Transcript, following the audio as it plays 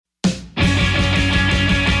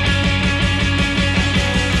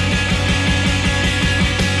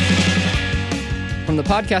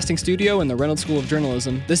podcasting studio in the Reynolds School of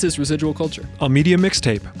Journalism, this is Residual Culture. A media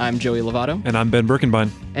mixtape. I'm Joey Lovato. And I'm Ben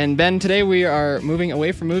Birkenbein. And Ben, today we are moving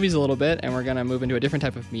away from movies a little bit, and we're going to move into a different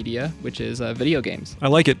type of media, which is video games. I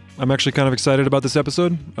like it. I'm actually kind of excited about this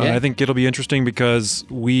episode. Yeah. I think it'll be interesting because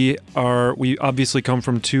we obviously come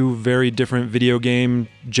from two very different video game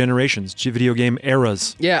generations, video game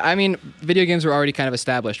eras. Yeah, I mean, video games were already kind of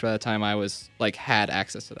established by the time I had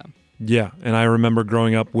access to them. Yeah, and I remember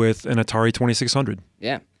growing up with an Atari 2600.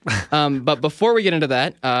 Yeah. But before we get into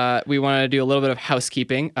that, we want to do a little bit of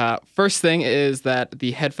housekeeping. First thing is that the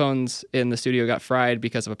headphones in the studio got fried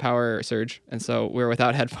because of a power surge, and so we're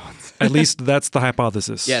without headphones. At least that's the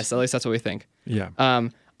hypothesis. Yes, at least that's what we think. Yeah.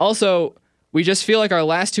 Also, we just feel like our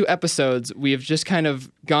last two episodes, we've just kind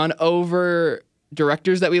of gone over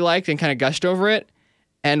directors that we liked and kind of gushed over it.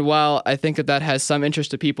 And while I think that has some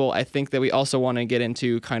interest to people, I think that we also want to get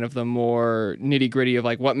into kind of the more nitty-gritty of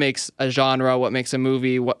like what makes a genre, what makes a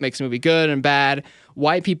movie good and bad,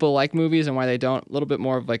 why people like movies and why they don't. A little bit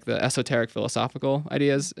more of like the esoteric philosophical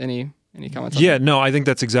ideas. Any comments on that? Yeah, no, I think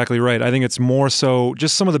that's exactly right. I think it's more so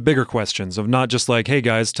just some of the bigger questions of not just like, hey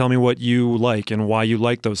guys, tell me what you like and why you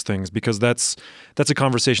like those things, because that's a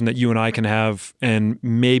conversation that you and I can have, and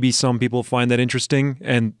maybe some people find that interesting,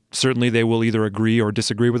 and certainly they will either agree or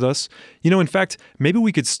disagree with us. In fact, maybe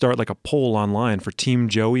we could start like a poll online for Team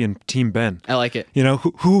Joey and Team Ben. I like it.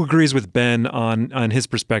 Who agrees with Ben on his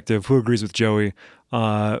perspective? Who agrees with Joey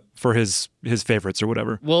for his favorites or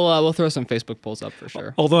whatever? We'll throw some Facebook polls up for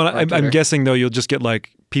sure. Although I'm guessing though you'll just get like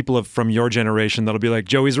people from your generation that'll be like,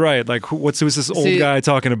 Joey's right. Like who's this old guy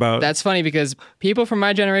talking about? That's funny because people from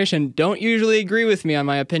my generation don't usually agree with me on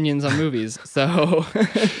my opinions on movies. So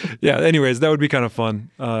yeah. Anyways, that would be kind of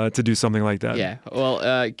fun to do something like that. Yeah.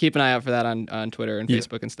 Well, keep an eye out for that on Twitter and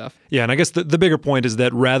Facebook and stuff. Yeah, and I guess the bigger point is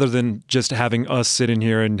that rather than just having us sit in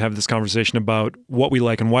here and have this conversation about what we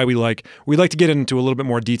like and why we like, we'd like to get into a little bit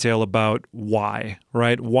more detail about why,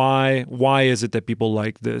 right? Why is it that people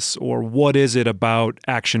like this? Or what is it about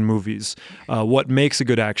action movies? What makes a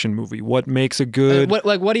good action movie? What makes a good...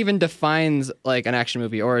 What even defines like an action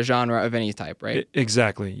movie or a genre of any type, right?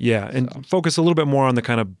 Exactly, yeah. And focus a little bit more on the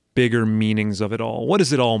kind of bigger meanings of it all. What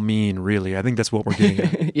does it all mean, really? I think that's what we're getting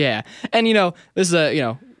at. Yeah. And, this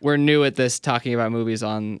is we're new at this talking about movies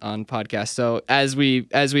on podcasts. So as we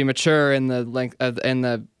mature in the length of, in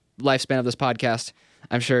the lifespan of this podcast,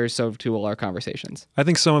 I'm sure so too will our conversations. I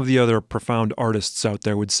think some of the other profound artists out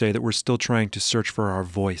there would say that we're still trying to search for our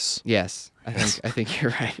voice. Yes, I think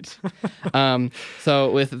you're right.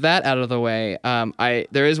 So with that out of the way,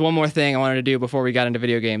 there is one more thing I wanted to do before we got into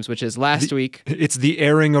video games, which is last week. It's the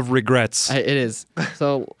airing of regrets. It is.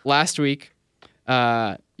 So last week,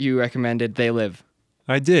 you recommended They Live.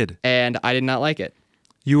 I did. And I did not like it.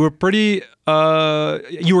 You were pretty,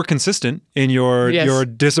 you were consistent in your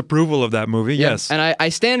disapproval of that movie, Yep. yes. And I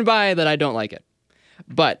stand by that I don't like it.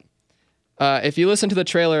 But if you listen to the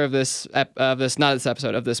trailer of this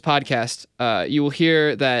podcast, you will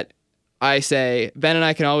hear that I say, Ben and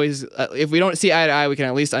I can always, if we don't see eye to eye, we can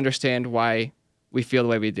at least understand why we feel the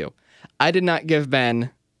way we do. I did not give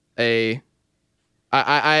Ben I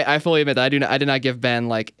fully admit that I did not give Ben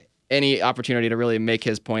like any opportunity to really make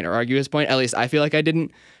his point or argue his point. At least I feel like I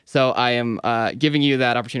didn't. So I am giving you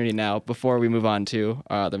that opportunity now before we move on to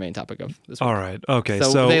the main topic of this week. All right. Okay.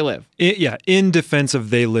 So They Live. In defense of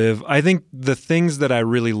They Live, I think the things that I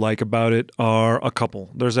really like about it are a couple.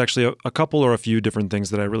 There's actually a couple or a few different things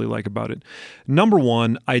that I really like about it. Number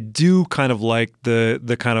one, I do kind of like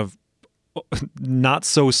the kind of not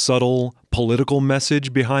so subtle political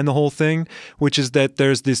message behind the whole thing, which is that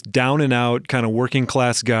there's this down and out kind of working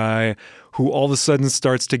class guy who all of a sudden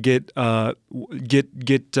starts to get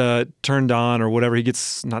turned on or whatever. He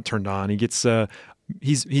gets not turned on. He gets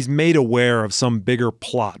he's made aware of some bigger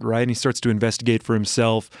plot, right? And he starts to investigate for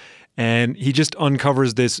himself, and he just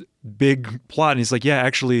uncovers this big plot. And he's like, yeah,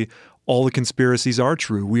 actually, all the conspiracies are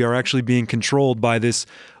true. We are actually being controlled by this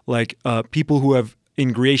people who have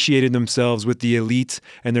ingratiated themselves with the elite,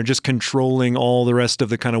 and they're just controlling all the rest of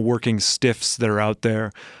the kind of working stiffs that are out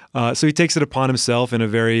there. So he takes it upon himself in a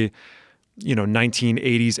very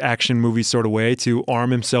 1980s action movie sort of way to arm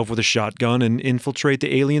himself with a shotgun and infiltrate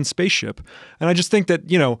the alien spaceship. And I just think that,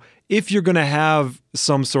 if you're going to have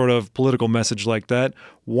some sort of political message like that,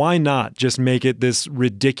 why not just make it this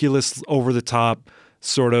ridiculous, over-the-top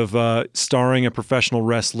sort of starring a professional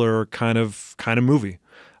wrestler kind of movie?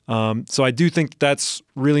 So I do think that's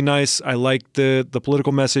really nice. I like the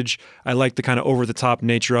political message. I like the kind of over-the-top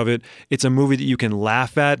nature of it. It's a movie that you can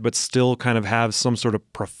laugh at, but still kind of have some sort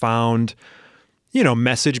of profound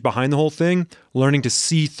message behind the whole thing, learning to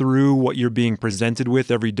see through what you're being presented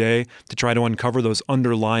with every day to try to uncover those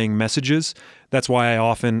underlying messages. That's why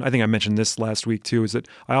I think I mentioned this last week too, is that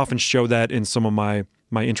I often show that in some of my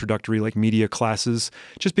introductory like media classes,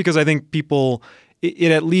 just because I think people,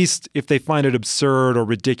 it at least if they find it absurd or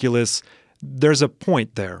ridiculous, there's a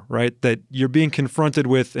point there, right? That you're being confronted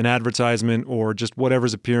with an advertisement or just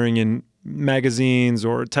whatever's appearing in magazines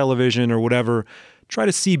or television or whatever. Try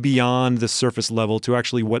to see beyond the surface level to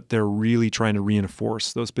actually what they're really trying to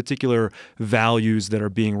reinforce, those particular values that are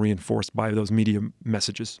being reinforced by those media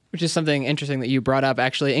messages. Which is something interesting that you brought up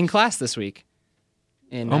actually in class this week.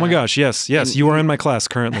 Oh my gosh, yes. You are in my class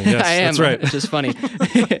currently. Yes, I am, that's right. Which is funny.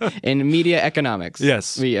 In media economics.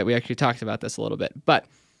 Yes. We actually talked about this a little bit. But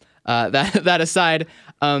that aside,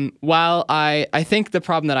 while I think the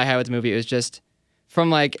problem that I had with the movie is just from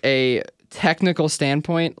like a technical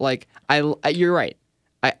standpoint, like you're right.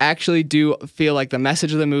 I actually do feel like the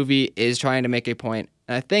message of the movie is trying to make a point,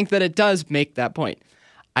 and I think that it does make that point.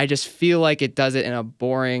 I just feel like it does it in a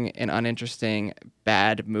boring and uninteresting,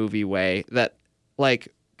 bad movie way that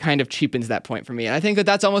like kind of cheapens that point for me. And I think that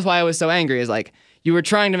that's almost why I was so angry, is like you were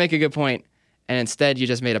trying to make a good point, and instead you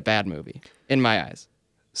just made a bad movie, in my eyes.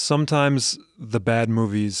 Sometimes the bad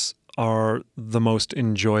movies are the most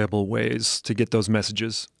enjoyable ways to get those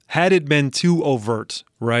messages. Had it been too overt,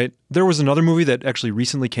 right? There was another movie that actually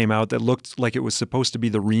recently came out that looked like it was supposed to be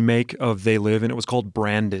the remake of They Live, and it was called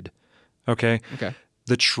Branded. Okay?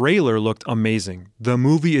 The trailer looked amazing. The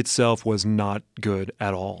movie itself was not good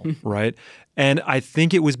at all, right? And I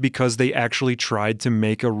think it was because they actually tried to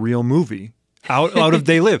make a real movie out of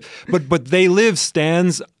They Live. But They Live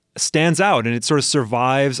stands out, and it sort of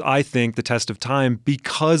survives, I think, the test of time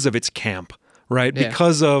because of its camp, right? Yeah.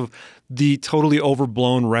 Because of the totally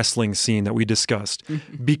overblown wrestling scene that we discussed,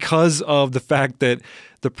 because of the fact that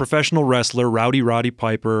the professional wrestler, Rowdy Roddy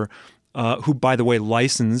Piper, who, by the way,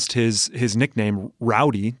 licensed his nickname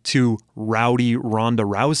Rowdy to Rowdy Ronda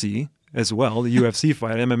Rousey as well, the UFC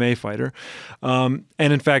fighter, MMA fighter. And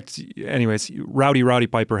in fact, anyways, Rowdy Roddy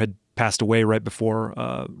Piper had passed away right before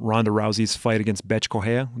Ronda Rousey's fight against Bethe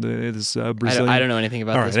Correia, this Brazilian. I don't know anything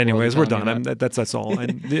about this. All right, anyways, we're done. That's all.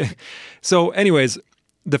 So anyways,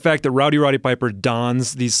 the fact that Rowdy Roddy Piper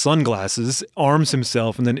dons these sunglasses, arms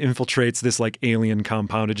himself, and then infiltrates this like alien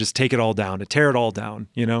compound to just take it all down, to tear it all down,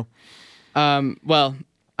 Well,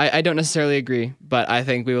 I don't necessarily agree, but I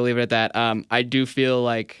think we will leave it at that. I do feel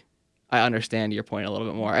like I understand your point a little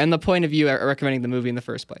bit more, and the point of you recommending the movie in the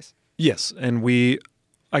first place. Yes, and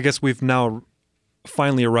I guess we've now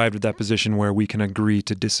finally arrived at that position where we can agree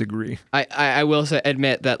to disagree. I will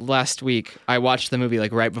admit that last week I watched the movie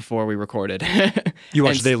like right before we recorded. You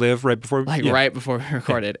watched They Live right before? Right before we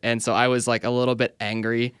recorded. And so I was like a little bit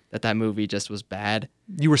angry that movie just was bad.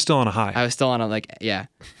 You were still on a high. I was still on a yeah.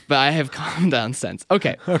 But I have calmed down since.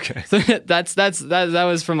 Okay. So that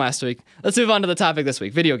was from last week. Let's move on to the topic this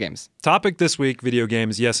week, video games. Topic this week, video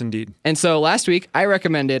games, yes indeed. And so last week I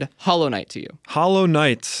recommended Hollow Knight to you. Hollow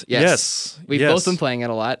Knight. Yes. We've both been playing it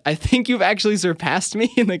a lot. I think you've actually surpassed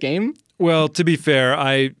me in the game. Well, to be fair,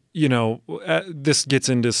 this gets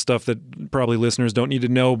into stuff that probably listeners don't need to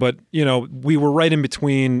know, but, we were right in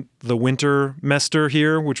between the winter semester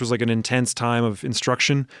here, which was like an intense time of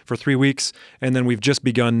instruction for 3 weeks, and then we've just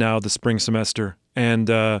begun now the spring semester, and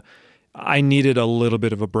I needed a little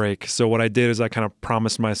bit of a break. So what I did is I kind of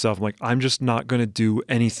promised myself, I'm just not going to do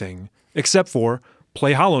anything except for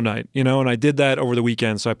play Hollow Knight, and I did that over the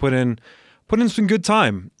weekend, so I put in some good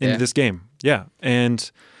time into this game. Yeah,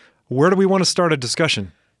 and where do we want to start a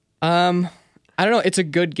discussion? I don't know. It's a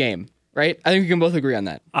good game, right? I think we can both agree on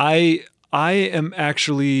that. I am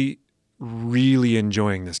actually really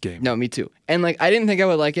enjoying this game. No, me too. And I didn't think I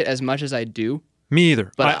would like it as much as I do. Me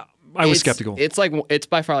either. But I was skeptical. It's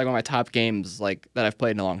by far one of my top games that I've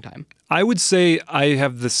played in a long time. I would say I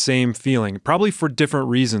have the same feeling, probably for different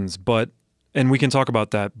reasons, and we can talk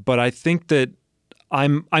about that. But I think that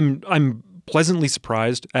I'm pleasantly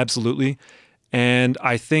surprised, absolutely. And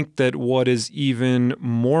I think that what is even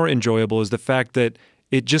more enjoyable is the fact that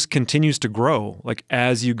it just continues to grow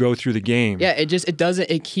as you go through the game. Yeah,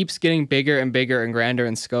 it keeps getting bigger and bigger and grander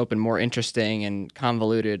in scope and more interesting and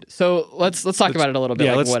convoluted. So let's talk about it a little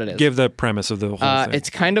bit, what it is. Give the premise of the whole thing. It's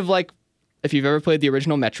kind of like if you've ever played the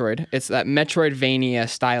original Metroid, it's that Metroidvania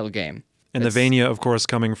style game. And the Vania, of course,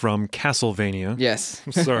 coming from Castlevania. Yes.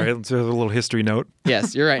 Sorry, let's have a little history note.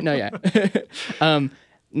 Yes, you're right. No, yeah.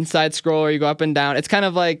 Side scroller, you go up and down. It's kind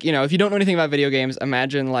of like, if you don't know anything about video games,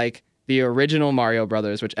 imagine the original Mario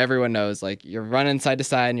Brothers, which everyone knows. You're running side to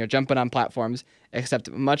side and you're jumping on platforms, except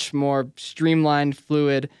much more streamlined,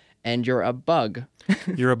 fluid, and you're a bug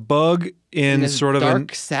You're a bug in this sort of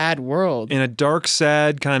dark, sad world. in a dark,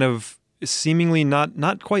 sad kind of seemingly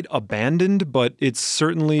not quite abandoned, but it's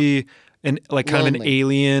certainly kind of an Lonely.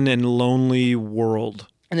 alien and lonely world.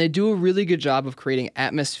 And they do a really good job of creating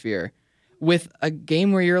atmosphere with a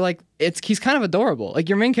game where you're like, he's kind of adorable. Like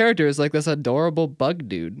your main character is like this adorable bug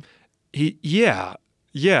dude. Yeah.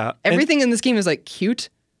 And- Everything in this game is like cute,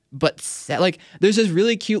 but sad. Like there's this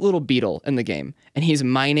really cute little beetle in the game, and he's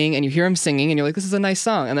mining, and you hear him singing, and you're like, this is a nice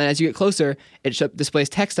song. And then as you get closer, it displays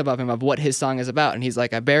text above him of what his song is about, and he's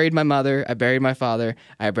like, I buried my mother, I buried my father,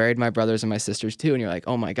 I buried my brothers and my sisters too. And you're like,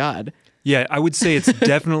 oh my god. Yeah, I would say it's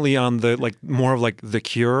definitely on the more of the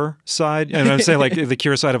Cure side. And I would say the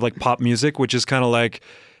Cure side of pop music, which is kind of like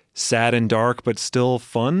sad and dark, but still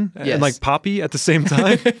fun Yes. and poppy at the same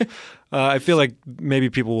time. I feel like maybe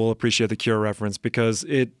people will appreciate the Cure reference because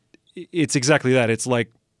it's exactly that. It's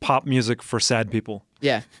like pop music for sad people.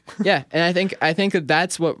 Yeah, and I think that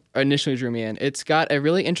that's what initially drew me in. It's got a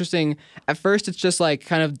really interesting. At first, it's just like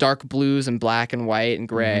kind of dark blues and black and white and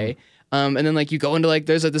gray, and then you go into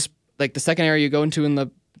there's this the second area you go into in the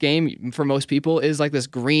game for most people is this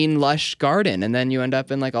green lush garden, and then you end up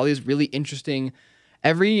in all these really interesting.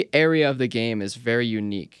 Every area of the game is very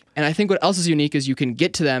unique, and I think what else is unique is you can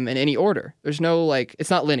get to them in any order. There's no it's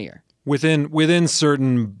not linear. Within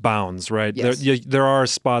certain bounds, right? Yes. There are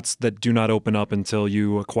spots that do not open up until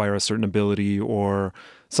you acquire a certain ability or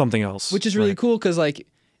something else. Which is really cool because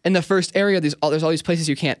in the first area, there's all these places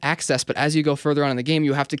you can't access, but as you go further on in the game,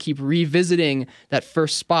 you have to keep revisiting that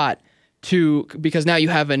first spot because now you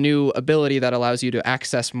have a new ability that allows you to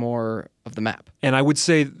access more of the map. And I would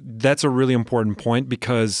say that's a really important point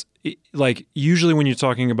because usually when you're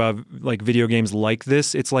talking about video games like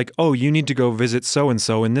this, it's oh, you need to go visit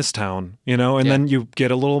so-and-so in this town, and then you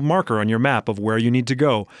get a little marker on your map of where you need to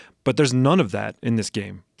go. But there's none of that in this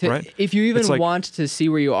game, right? If you even want to see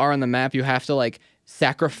where you are on the map, you have to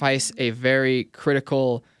sacrifice a very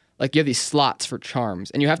critical you have these slots for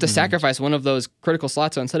charms, and you have to sacrifice one of those critical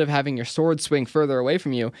slots. So instead of having your sword swing further away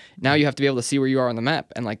from you, now you have to be able to see where you are on the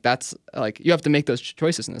map. And that's you have to make those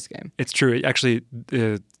choices in this game. It's true. Actually,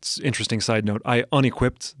 it's interesting side note. I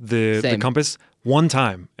unequipped the compass one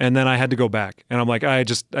time, and then I had to go back. And I'm like, I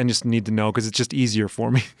just need to know because it's just easier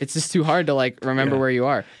for me. It's just too hard to remember where you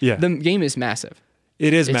are. Yeah. The game is massive.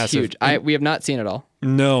 It's massive. Huge. We have not seen it all.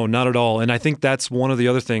 No, not at all. And I think that's one of the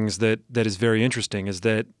other things that is very interesting is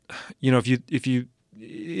that, if you,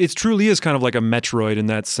 it truly is kind of like a Metroid in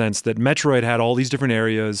that sense that Metroid had all these different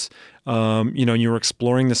areas, and you were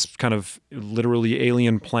exploring this kind of literally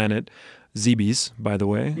alien planet, Zebes, by the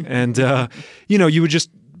way. And, you would just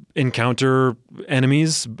encounter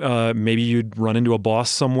enemies. Maybe you'd run into a boss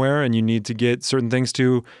somewhere and you need to get certain things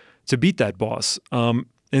to beat that boss.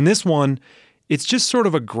 In this one, it's just sort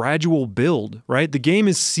of a gradual build, right? The game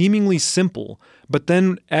is seemingly simple, but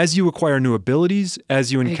then as you acquire new abilities, as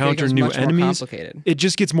you encounter new enemies, it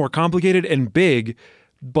just gets more complicated and big,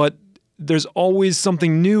 but there's always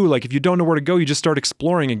something new. If you don't know where to go, you just start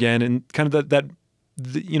exploring again, and kind of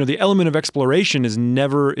the element of exploration is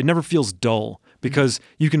never feels dull because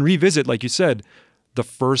you can revisit, like you said, the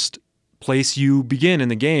first place you begin in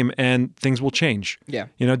the game and things will change. Yeah.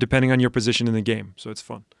 Depending on your position in the game. So it's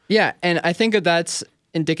fun. Yeah, and I think that's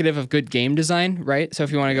indicative of good game design, right? So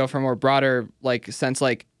if you want to go for a more broader sense,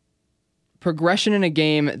 progression in a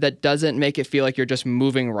game that doesn't make it feel like you're just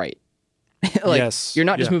moving right. Yes. You're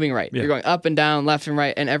not just moving right. Yeah. You're going up and down, left and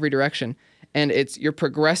right in every direction. And you're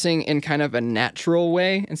progressing in kind of a natural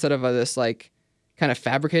way instead of this kind of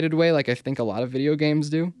fabricated way I think a lot of video games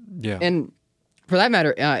do. Yeah. And for that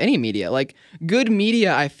matter, any media, good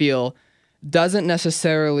media, I feel, doesn't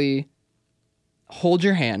necessarily hold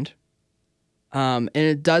your hand. And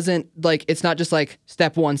it doesn't, it's not just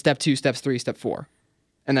step 1, step 2, steps 3, step 4,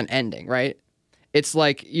 and then ending, right? It's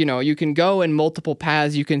you can go in multiple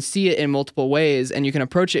paths, you can see it in multiple ways, and you can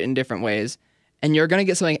approach it in different ways, and you're going to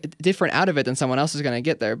get something different out of it than someone else is going to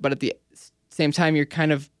get there. But at the same time, you're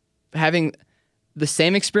kind of having the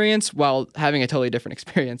same experience while having a totally different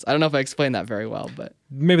experience. I don't know if I explained that very well, but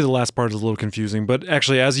maybe the last part is a little confusing. But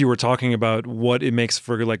actually, as you were talking about what it makes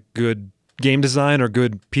for good game design or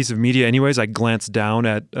good piece of media anyways, I glanced down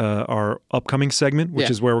at our upcoming segment, which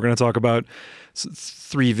is where we're going to talk about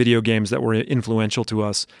 3 video games that were influential to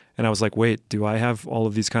us. And I was like, wait, do I have all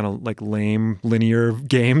of these kind of lame linear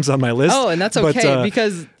games on my list? Oh, and that's okay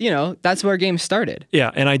because, that's where games started. Yeah,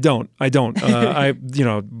 and I don't.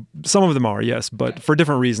 Some of them are, yes, but for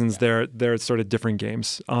different reasons, they're sort of different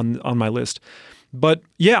games on my list. But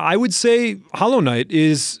yeah, I would say Hollow Knight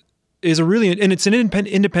is is a really, and it's an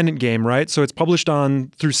independent game, right? So it's published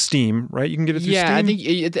through Steam, right? You can get it through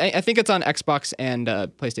Steam? I think it's on Xbox and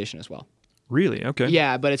PlayStation as well. Really? Okay.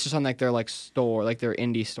 Yeah, but it's just on like their like store, like their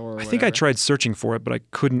indie store. Or I think I tried searching for it, but I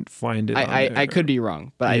couldn't find it. I could be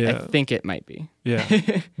wrong, but I think it might be. Yeah.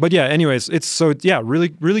 But yeah, anyways,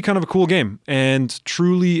 really, really kind of a cool game. And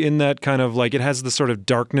truly in that kind of like, it has the sort of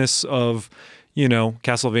darkness of, you know,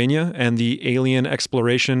 Castlevania and the alien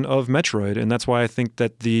exploration of Metroid. And that's why I think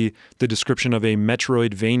that the description of a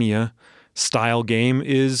Metroidvania style game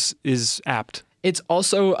is apt. It's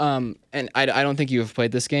also, and I don't think you have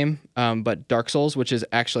played this game, but Dark Souls, which is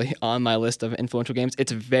actually on my list of influential games,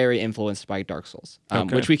 it's very influenced by Dark Souls,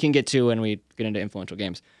 which we can get to when we get into influential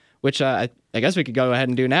games, which I guess we could go ahead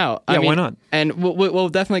and do now. Yeah, why not? And we'll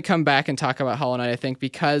definitely come back and talk about Hollow Knight, I think,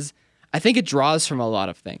 because I think it draws from a lot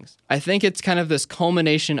of things. I think it's kind of this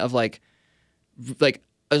culmination of like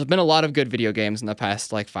there's been a lot of good video games in the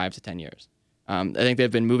past like 5 to 10 years. I think they've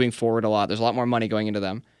been moving forward a lot. There's a lot more money going into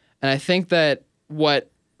them. And I think that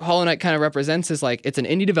what Hollow Knight kind of represents is like, it's an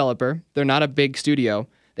indie developer. They're not a big studio.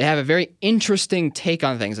 They have a very interesting take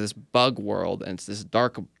on things, this bug world, and it's this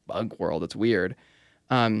dark bug world. It's weird.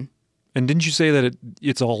 And didn't you say that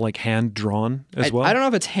it's all like hand drawn as well? I don't know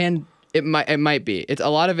if it's hand. It might be. It's a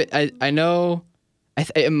lot of it. I know.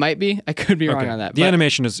 It might be. I could be wrong on that. The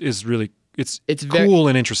animation is really it's cool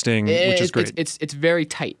and interesting, which is great. It's very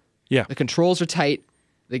tight. Yeah. The controls are tight.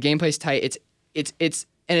 The gameplay's tight.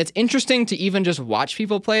 It's interesting to even just watch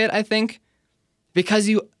people play it, I think, because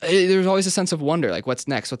there's always a sense of wonder, like what's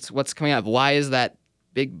next, what's coming up, why is that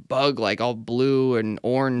big bug like all blue and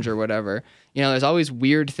orange or whatever? You know, there's always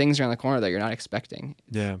weird things around the corner that you're not expecting.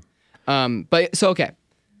 Yeah.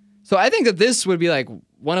 So I think that this would be like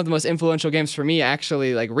one of the most influential games for me,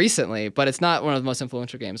 actually, like recently, but it's not one of the most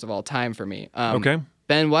influential games of all time for me. Okay.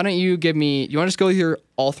 Ben, why don't you give me? You want to just go through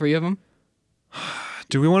all three of them?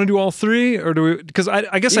 Do we want to do all three, or do we? Because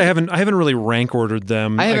I guess I haven't really rank ordered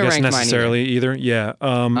them. I haven't guess ranked necessarily mine either. Yeah.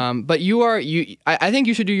 But I think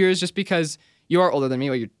you should do yours just because you are older than me.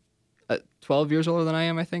 Well, you're 12 years older than I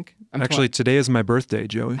am. I think. Actually, today is my birthday,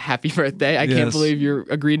 Joey. Happy birthday! I can't believe you're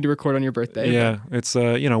agreeing to record on your birthday. Yeah, it's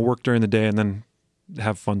work during the day and then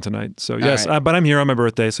have fun tonight. So yes, right. But I'm here on my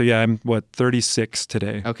birthday. So yeah, I'm 36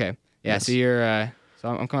 today. Okay. Yeah. Yes. So you're. So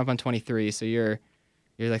I'm coming up on 23. So you're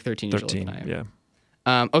like 13 years older than I am. Yeah.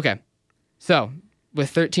 Okay. So with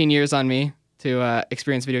 13 years on me to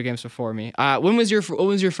experience video games before me, what was your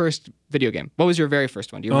first video game? What was your very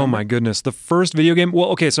first one? Do you remember? Oh my goodness, the first video game. Well,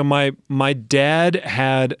 okay, so my dad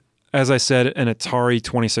had, as I said, an Atari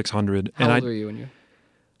 2600. How old were you when you?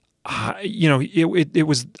 It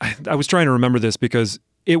was. I was trying to remember this because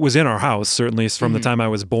it was in our house, certainly from the time I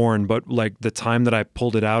was born. But like the time that I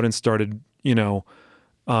pulled it out and started,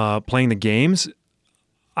 playing the games.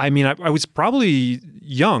 I mean, I was probably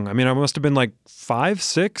young. I mean, I must have been like 5,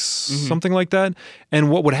 6, something like that. And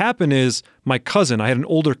what would happen is I had an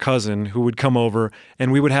older cousin who would come over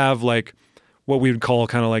and we would have like what we would call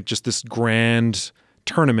kind of like just this grand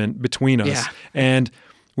tournament between us. Yeah. And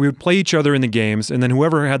we would play each other in the games. And then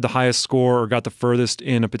whoever had the highest score or got the furthest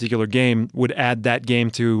in a particular game would add that game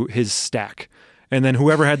to his stack. And then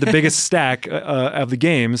whoever had the biggest stack of the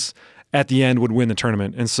games at the end would win the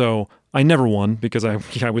tournament. And so I never won because I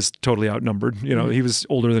was totally outnumbered. He was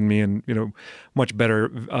older than me and, much better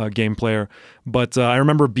game player. But I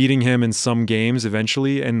remember beating him in some games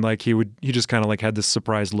eventually. And like he just kind of like had this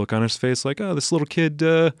surprised look on his face. Like, oh, this little kid,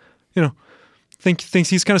 thinks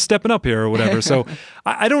he's kind of stepping up here or whatever. So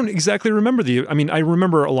I don't exactly remember I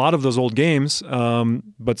remember a lot of those old games,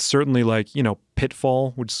 but certainly like,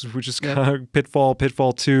 Pitfall, which is kind of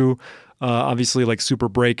Pitfall 2, obviously like Super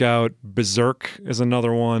Breakout, Berserk is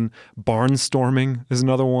another one, Barnstorming is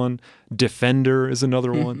another one, Defender is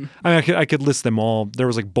another one. I mean, I could list them all. There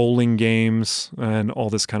was like bowling games and all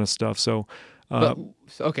this kind of stuff. So,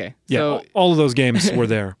 okay. Yeah, so, all of those games were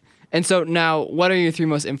there. And so now, what are your 3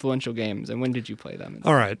 most influential games, and when did you play them?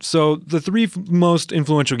 All right, so the 3 most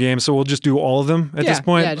influential games. So we'll just do all of them at this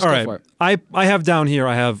point. Yeah, just all go right. for it. I have down here.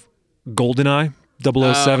 I have GoldenEye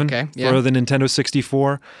 007 for the Nintendo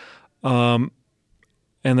 64, and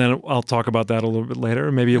then I'll talk about that a little bit later.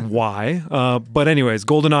 Maybe why. But anyways,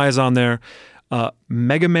 GoldenEye is on there.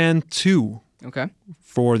 Mega Man 2. Okay.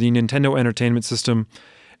 For the Nintendo Entertainment System.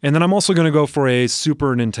 And then I'm also going to go for a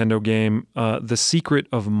Super Nintendo game, The Secret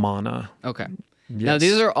of Mana. Okay. Yes. Now,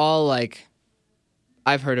 these are all like,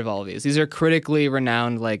 I've heard of all of these. These are critically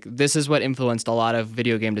renowned, like, this is what influenced a lot of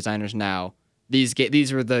video game designers now. These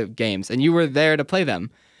were the games, and you were there to play them.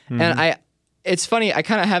 And it's funny, I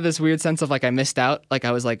kind of have this weird sense of like I missed out. Like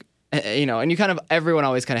I was like You know, and you kind of, everyone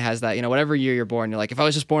always kind of has that, you know, whatever year you're born, you're like, if I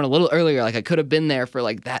was just born a little earlier, like I could have been there for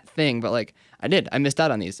like that thing, but like I missed out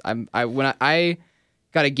on these. When I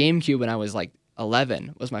got a GameCube when I was like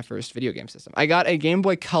 11 was my first video game system. I got a Game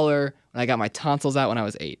Boy Color when I got my tonsils out when I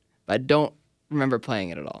was 8, but I don't remember playing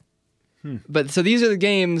it at all. But so these are the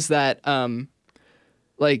games that,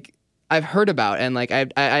 like I've heard about, and like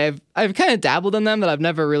I've kind of dabbled in them, but I've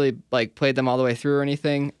never really like played them all the way through or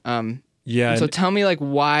anything. Yeah. So tell me like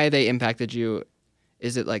why they impacted you.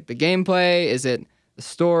 Is it like the gameplay? Is it the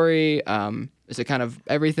story? Is it kind of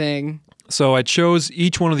everything? So I chose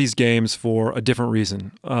each one of these games for a different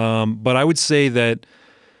reason. But I would say that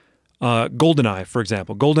GoldenEye, for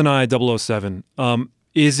example, GoldenEye 007,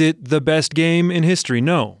 is it the best game in history?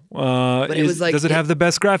 No. But it was like, does it have the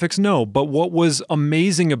best graphics? No. But what was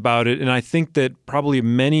amazing about it, and I think that probably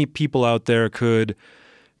many people out there could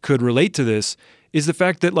relate to this, is the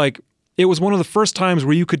fact that like it was one of the first times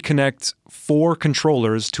where you could connect 4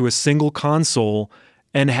 controllers to a single console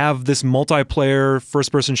and have this multiplayer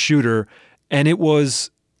first-person shooter, and it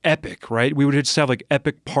was epic, right? We would just have like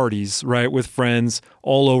epic parties, right, with friends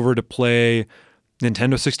all over to play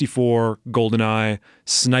Nintendo 64, GoldenEye,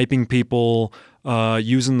 sniping people,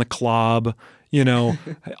 using the club, you know,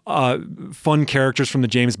 fun characters from the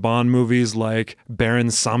James Bond movies like Baron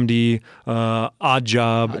Samedi, Odd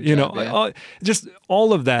Job, you know, yeah. just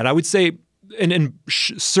all of that. I would say, and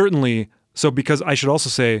certainly, so because I should also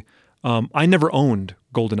say, I never owned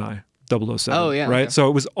GoldenEye 007. Oh, yeah, right? okay. So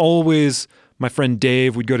it was always my friend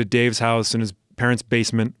Dave. We'd go to Dave's house in his parents'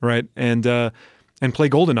 basement, right? And play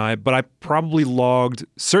GoldenEye. But I probably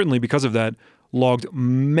certainly because of that, logged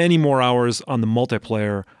many more hours on the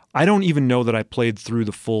multiplayer. I don't even know that I played through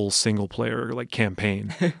the full single player like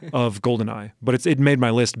campaign of GoldenEye, but it made my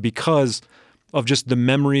list because of just the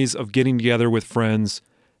memories of getting together with friends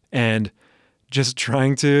and just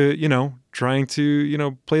trying to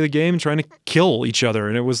play the game, trying to kill each other.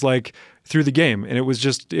 And it was like through the game, and it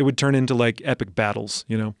would turn into like epic battles,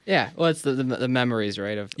 you know? Yeah. Well, it's the memories,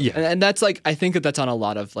 right? Yeah. And that's like, I think that's on a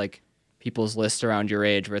lot of like people's lists around your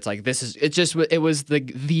age where it's like, it was the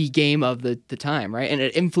game of the time, right? And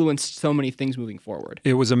it influenced so many things moving forward.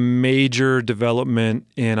 It was a major development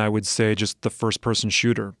in, I would say, just the first person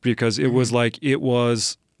shooter, because it was like, it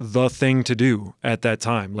was the thing to do at that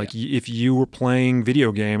time. Like if you were playing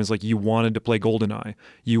video games, like you wanted to play GoldenEye,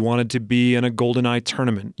 you wanted to be in a GoldenEye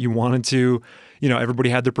tournament, you wanted to, you know, everybody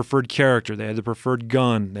had their preferred character, they had their preferred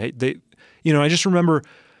gun. They you know, I just remember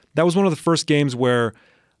that was one of the first games where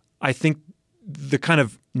I think the kind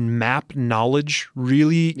of map knowledge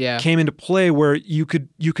really came into play, where you could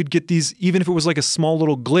get these, even if it was like a small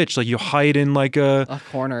little glitch, like you hide in like a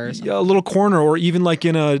corner or something. A little corner, or even like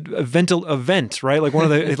in a vent, right? Like one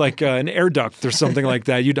of the like an air duct or something like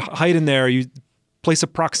that. You'd hide in there, you place a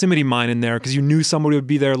proximity mine in there because you knew somebody would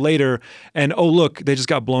be there later, and oh look, they just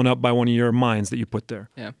got blown up by one of your mines that you put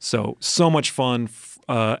there. Yeah. So much fun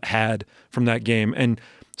had from that game, and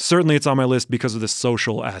certainly it's on my list because of the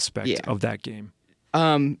social aspect of that game.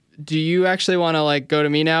 Do you actually want to like go to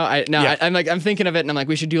me now? I'm thinking of it, and I'm like,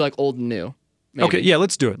 we should do like old and new. Maybe. Okay, yeah,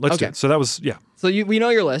 let's do it. Let's do it. So that was So we know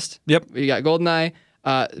your list. Yep. We got GoldenEye,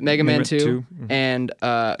 Mega Man 2, and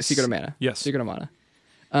Secret of Mana. Yes. Secret of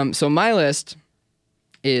Mana. So my list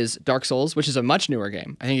is Dark Souls, which is a much newer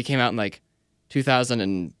game. I think it came out in like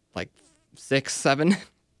 2006, 7.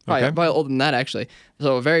 Probably older than that actually.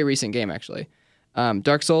 So a very recent game actually.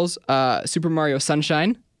 Dark Souls, Super Mario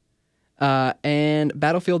Sunshine, and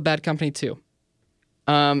Battlefield Bad Company 2.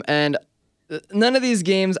 And none of these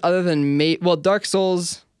games other than Dark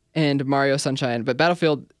Souls and Mario Sunshine, but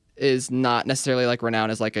Battlefield is not necessarily like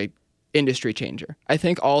renowned as like a industry changer. I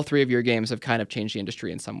think all 3 of your games have kind of changed the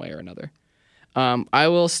industry in some way or another. I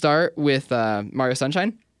will start with Mario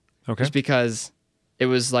Sunshine. Okay. Just because it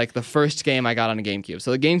was like the first game I got on a GameCube.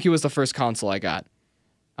 So the GameCube was the first console I got.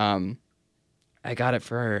 I got it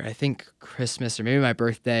for, I think, Christmas or maybe my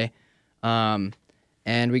birthday. And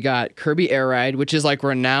we got Kirby Air Ride, which is like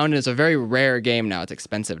renowned. It's a very rare game now. It's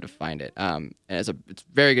expensive to find it. And it's a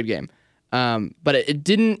very good game. But it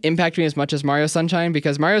didn't impact me as much as Mario Sunshine,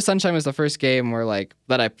 because Mario Sunshine was the first game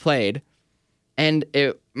that I played. And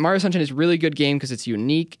Mario Sunshine is a really good game because it's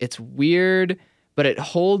unique, it's weird, but it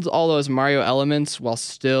holds all those Mario elements while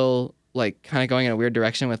still like kind of going in a weird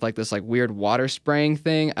direction with like this like weird water spraying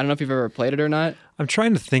thing. I don't know if you've ever played it or not. I'm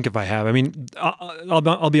trying to think if I have. I mean,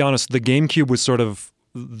 I'll be honest. The GameCube was sort of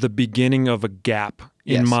the beginning of a gap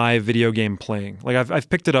in my video game playing. Like I've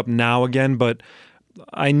picked it up now again, but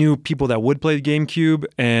I knew people that would play the GameCube,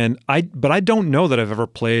 but I don't know that I've ever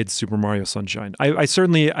played Super Mario Sunshine. I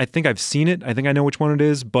think I've seen it. I think I know which one it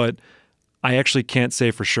is, but I actually can't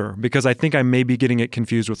say for sure because I think I may be getting it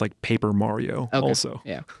confused with like Paper Mario also.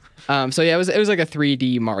 Yeah. So yeah, it was like a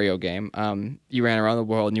 3D Mario game. You ran around the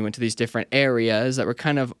world and you went to these different areas that were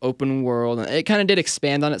kind of open world, and it kind of did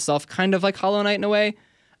expand on itself, kind of like Hollow Knight in a way.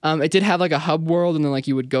 It did have like a hub world, and then like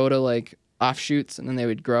you would go to like offshoots, and then they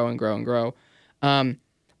would grow and grow and grow.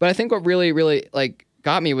 But I think what really, really like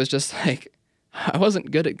got me was just like I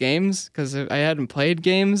wasn't good at games because I hadn't played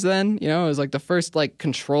games then. You know, it was like the first like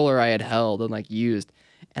controller I had held and like used.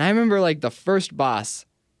 And I remember like the first boss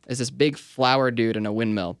is this big flower dude in a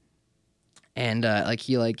windmill, and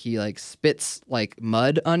he spits like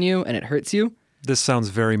mud on you and it hurts you. This sounds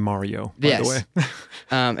very Mario, by the way.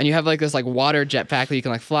 And you have like this like water jetpack that you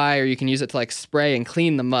can like fly, or you can use it to like spray and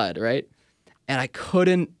clean the mud, right? And I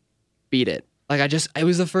couldn't beat it. Like it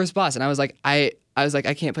was the first boss, and I was like, I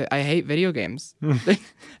can't play. I hate video games.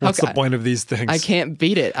 What's the point of these things? I can't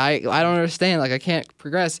beat it. I don't understand. Like I can't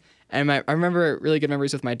progress. And I remember really good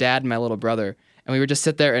memories with my dad and my little brother, and we would just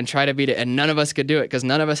sit there and try to beat it, and none of us could do it because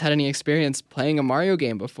none of us had any experience playing a Mario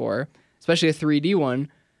game before, especially a 3D one.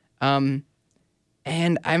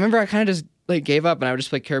 And I remember I kind of just like gave up, and I would just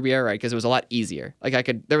play Kirby Air Ride because it was a lot easier.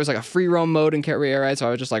 Like there was like a free roam mode in Kirby Air Ride, so I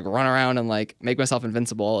would just like run around and like make myself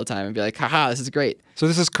invincible all the time and be like, haha, this is great. So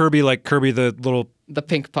this is Kirby, like Kirby the little... The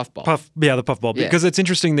pink puffball. The puffball. Yeah. Because it's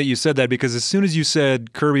interesting that you said that, because as soon as you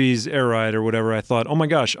said Kirby's Air Ride or whatever, I thought, oh my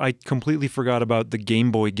gosh, I completely forgot about the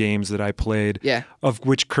Game Boy games that I played. Yeah. Of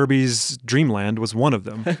which Kirby's Dream Land was one of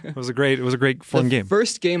them. It was a great fun game. The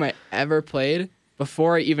first game I ever played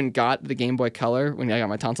before I even got the Game Boy Color, when I got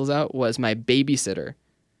my tonsils out, was my babysitter,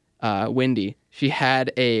 Wendy. She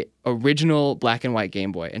had a original black and white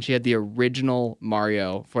Game Boy, and she had the original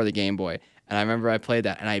Mario for the Game Boy. And I remember I played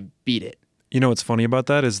that, and I beat it. You know what's funny about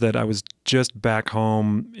that is that I was just back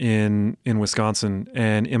home in Wisconsin,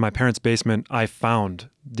 and in my parents' basement, I found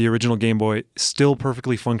the original Game Boy still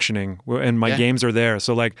perfectly functioning, and my games are there.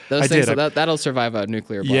 So like those I things, did. So that'll survive a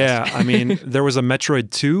nuclear blast. Yeah, I mean, there was a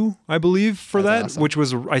Metroid 2, I believe, for That's that, awesome. which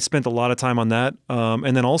was I spent a lot of time on that,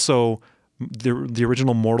 and then also the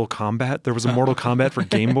original Mortal Kombat. There was a Mortal Kombat for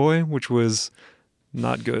Game Boy, which was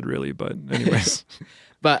not good, really, but anyways.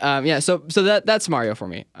 But yeah, so that's Mario for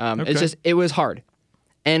me. Okay. It's just it was hard,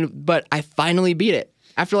 but I finally beat it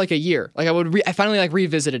after like a year. Like I finally like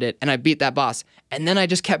revisited it and I beat that boss, and then I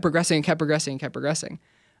just kept progressing and kept progressing and kept progressing,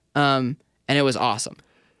 and it was awesome.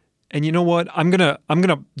 And you know what? I'm gonna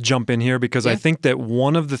jump in here because I think that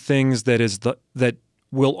one of the things that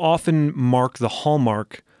will often mark the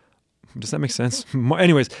hallmark. Does that make sense?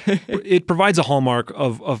 Anyways, it provides a hallmark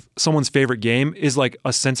of someone's favorite game is like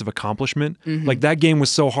a sense of accomplishment. Mm-hmm. Like that game was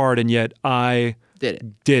so hard, and yet I did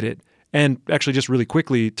it. And actually, just really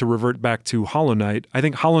quickly to revert back to Hollow Knight, I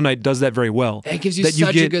think Hollow Knight does that very well. It gives you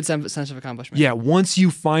such a good sense of accomplishment. Yeah, once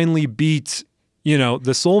you finally beat,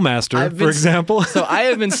 the Soul Master, for example. So I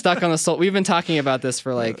have been stuck on the Soul. We've been talking about this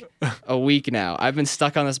for like a week now. I've been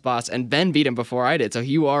stuck on this boss, and Ben beat him before I did, so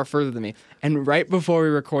you are further than me. And right before we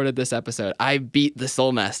recorded this episode, I beat the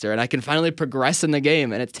Soul Master, and I can finally progress in the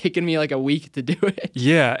game, and it's taken me like a week to do it.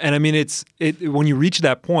 Yeah, and I mean, when you reach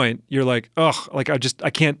that point, you're like, ugh, like I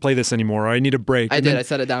can't play this anymore. I need a break. I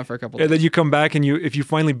set it down for a couple days. And then you come back, and if you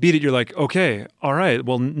finally beat it, you're like, okay, all right,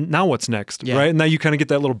 well, now what's next, right? And now you kind of get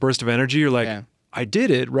that little burst of energy. You're like, I did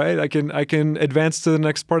it, right? I can advance to the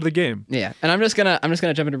next part of the game. Yeah, and I'm just gonna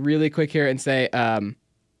jump in really quick here and say,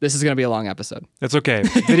 this is gonna be a long episode. That's okay.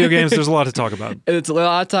 Video games, there's a lot to talk about. It's a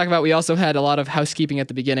lot to talk about. We also had a lot of housekeeping at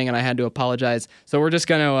the beginning, and I had to apologize. So we're just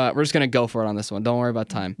gonna go for it on this one. Don't worry about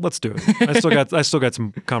time. Let's do it. I still got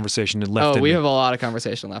some conversation left. Oh, we have a lot of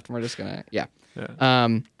conversation left, and we're just gonna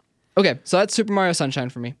Okay, so that's Super Mario Sunshine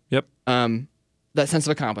for me. Yep. That sense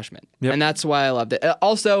of accomplishment, Yep. and that's why I loved it.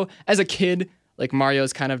 Also, as a kid, like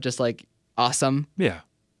Mario's kind of just like awesome. Yeah.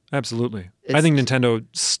 Absolutely. I think Nintendo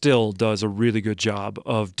still does a really good job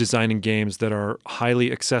of designing games that are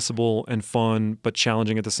highly accessible and fun, but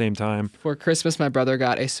challenging at the same time. For Christmas, my brother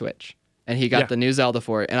got a Switch, and he got the new Zelda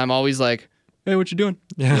for it, and I'm always like, hey, what you doing?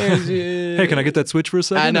 Yeah. Hey, can I get that Switch for a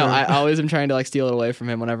second? I know. I always am trying to like steal it away from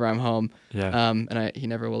him whenever I'm home. Yeah. And he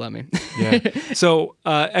never will let me. Yeah. So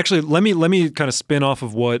actually, let me kind of spin off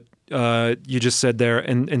of what you just said there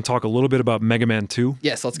and talk a little bit about Mega Man 2.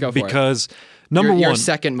 Yes, let's go for it. Because number your one,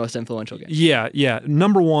 second most influential game. Yeah.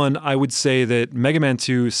 Number one, I would say that Mega Man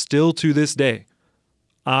 2 still to this day,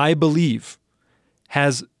 I believe,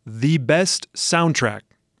 has the best soundtrack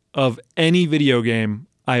of any video game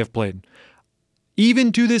I have played.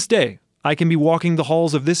 Even to this day, I can be walking the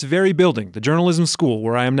halls of this very building, the journalism school,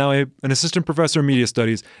 where I am now an assistant professor of media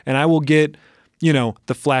studies, and I will get,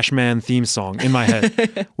 the Flashman theme song in my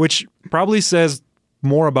head, which probably says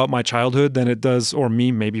more about my childhood than it does, or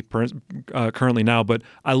me maybe currently now, but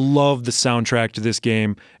I love the soundtrack to this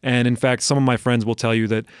game. And in fact, some of my friends will tell you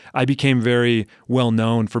that I became very well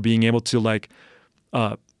known for being able to like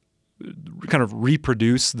kind of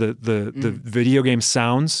reproduce the video game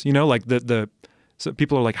sounds, you know, like so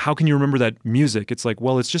people are like, how can you remember that music? It's like,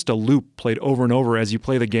 well, it's just a loop played over and over as you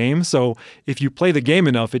play the game. So if you play the game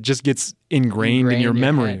enough, it just gets ingrained in your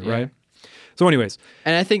memory, head, yeah. right? So anyways.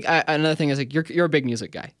 And I think another thing is like you're a big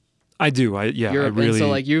music guy. I do. I really. And so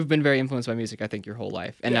like you've been very influenced by music, I think, your whole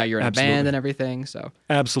life, and now you're in a band and everything. So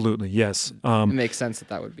absolutely, yes. It makes sense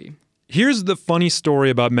that would be. Here's the funny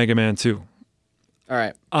story about Mega Man 2. All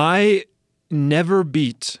right. I never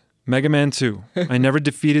beat Mega Man 2. I never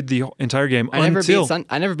defeated the entire game I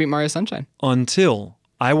never beat Mario Sunshine until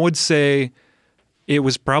I would say it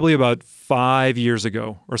was probably about 5 years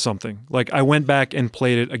ago or something. Like I went back and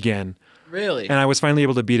played it again. Really? And I was finally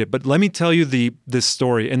able to beat it. But let me tell you this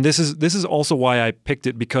story. And this is also why I picked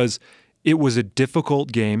it, because it was a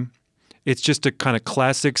difficult game. It's just a kind of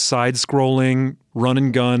classic side-scrolling run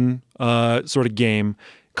and gun sort of game,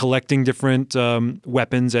 collecting different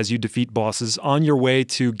weapons as you defeat bosses on your way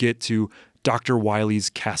to get to Dr. Wily's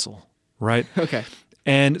castle, right? Okay.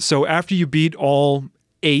 And so after you beat all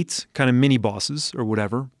 8 kind of mini bosses or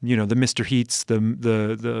whatever, you know, the Mr. Heats,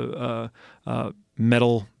 the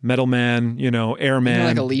Metal Man, you know, Air Man,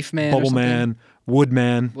 like a Leaf Man, Bubble Man, Wood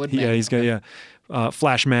Man. Woodman. He's got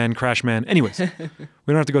Flash Man, Crash Man. Anyways, we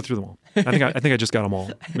don't have to go through them all. I think I just got them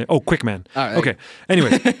all. Oh, Quick Man. Right, okay.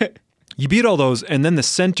 Anyways, you beat all those, and then the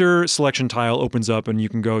center selection tile opens up, and you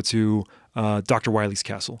can go to Dr. Wily's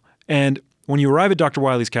castle. And when you arrive at Dr.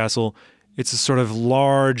 Wily's castle, it's a sort of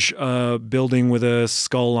large building with a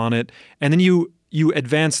skull on it, and then you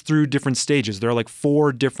advance through different stages. There are like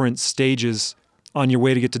 4 different stages on your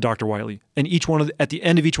way to get to Dr. Wily. And at the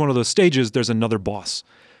end of each one of those stages, there's another boss.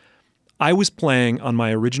 I was playing on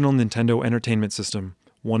my original Nintendo Entertainment System.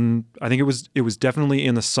 I think it was definitely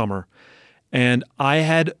in the summer. And I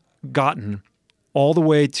had gotten all the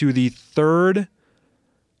way to the 3rd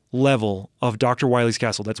level of Dr. Wily's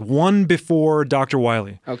castle. That's one before Dr.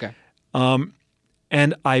 Wily. Okay.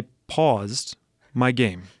 And I paused my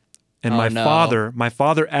game. And my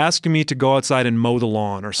father asked me to go outside and mow the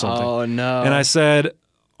lawn or something. Oh no! And I said,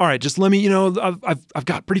 "All right, just let me. You know, I've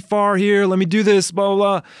got pretty far here. Let me do this. Blah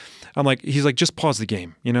blah blah." He's like, "Just pause the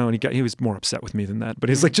game." You know, and he was more upset with me than that. But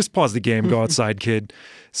he's like, "Just pause the game. Go outside, kid."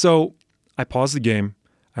 So I paused the game.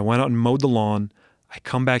 I went out and mowed the lawn. I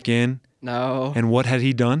come back in. No. And what had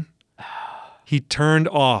he done? He turned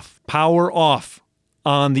power off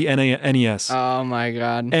on the NES. Oh my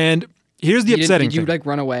god! And here's the upsetting thing. Did you like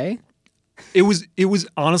run away? It was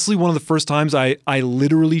honestly one of the first times I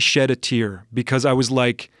literally shed a tear, because I was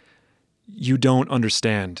like, you don't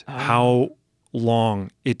understand how long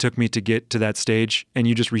it took me to get to that stage, and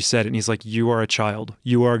you just reset it. And he's like, you are a child.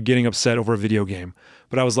 You are getting upset over a video game.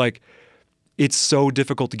 But I was like, it's so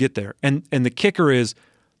difficult to get there. And the kicker is,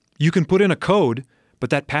 you can put in a code, but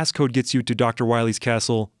that passcode gets you to Dr. Wily's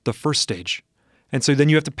castle the first stage. And so then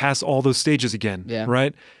you have to pass all those stages again,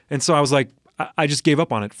 right? And so I was like, I just gave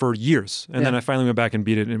up on it for years. And then I finally went back and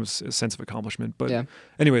beat it, and it was a sense of accomplishment. But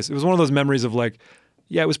anyways, it was one of those memories of like,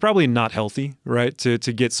 it was probably not healthy, right, to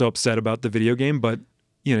get so upset about the video game. But,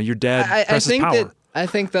 you know, your dad presses power. I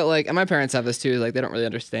think that, like, and my parents have this too, like, they don't really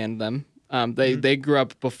understand them. They grew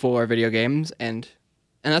up before video games, and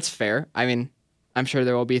that's fair. I mean, I'm sure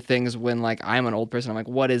there will be things when, like, I'm an old person, I'm like,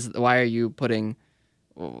 why are you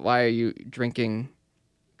drinking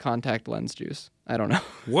contact lens juice? I don't know.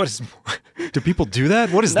 Do people do that?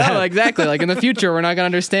 What is that? No, exactly. Like in the future, we're not going to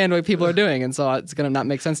understand what people are doing, and so it's going to not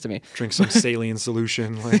make sense to me. Drink some saline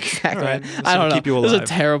solution. Like, exactly. Right, I don't know. Keep you alive. That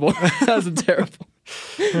was a terrible.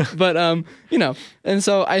 But you know, and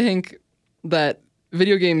so I think that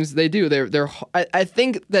video games, I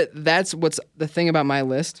think that's what's the thing about my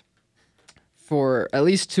list. For at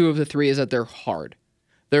least 2 of the 3 is that they're hard.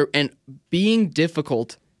 And being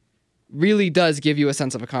difficult really does give you a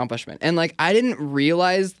sense of accomplishment. And like, I didn't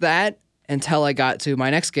realize that until I got to my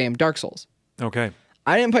next game, Dark Souls. Okay.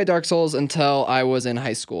 I didn't play Dark Souls until I was in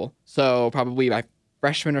high school. So probably my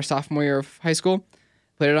freshman or sophomore year of high school.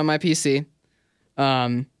 Played it on my PC.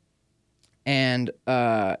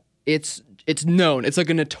 It's known. It's like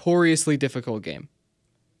a notoriously difficult game.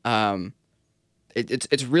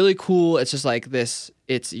 It's really cool. It's just like this.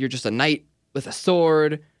 You're just a knight with a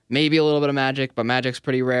sword, maybe a little bit of magic, but magic's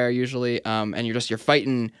pretty rare usually. And you're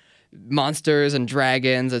fighting monsters and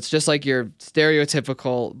dragons. It's just like your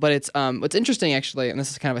stereotypical, but it's what's interesting actually, and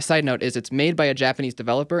this is kind of a side note, is it's made by a Japanese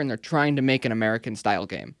developer, and they're trying to make an American style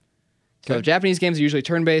game. So Okay. Japanese games are usually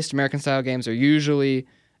turn-based. American style games are usually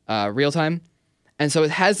real-time. And so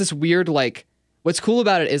it has this weird like. What's cool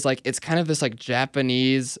about it is like it's kind of this like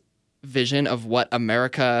Japanese vision of what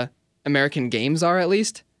American games are, at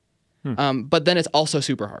least. But then it's also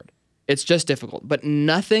super hard. It's just difficult. But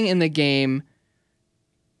nothing in the game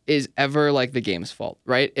is ever like the game's fault,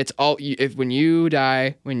 right? It's all if when you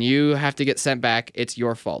die, when you have to get sent back, it's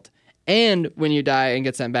your fault. And when you die and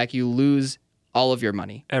get sent back, you lose all of your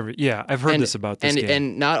money. I've heard this about this game.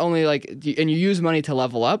 And not only like and you use money to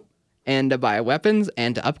level up and to buy weapons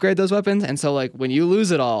and to upgrade those weapons. And so like when you lose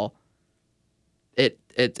it all, it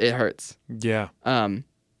hurts. Yeah.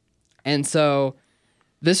 And so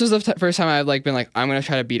this was the first time I've like been like, I'm gonna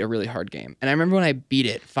try to beat a really hard game. And I remember when I beat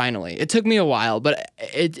it finally. It took me a while, but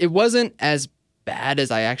it wasn't as bad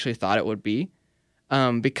as I actually thought it would be,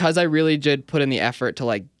 because I really did put in the effort to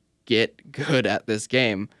like get good at this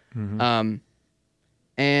game.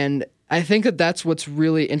 And I think that that's what's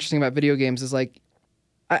really interesting about video games is like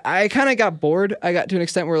I kind of got bored. I got to an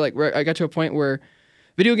extent where I got to a point where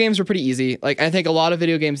video games were pretty easy. Like I think a lot of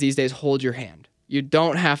video games these days hold your hand. You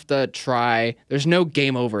don't have to try. There's no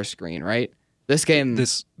game over screen, right? This game.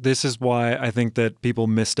 This is why I think that people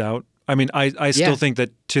missed out. I mean, I still think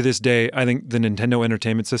that to this day, I think the Nintendo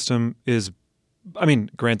Entertainment System is. I mean,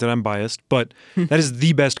 granted, I'm biased, but that is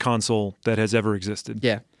the best console that has ever existed.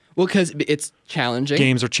 Yeah. Well, because it's challenging.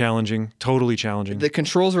 Games are challenging, totally challenging. The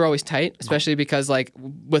controls are always tight, especially because like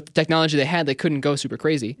with the technology they had, they couldn't go super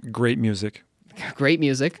crazy. Great music. Great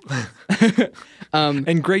music.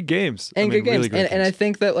 And great games. And good games. Really great And I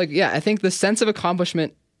think that like I think the sense of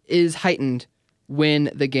accomplishment is heightened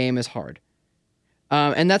when the game is hard.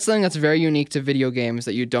 And that's something that's very unique to video games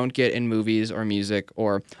that you don't get in movies or music.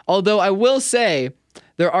 Or although I will say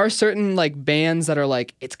there are certain like bands that are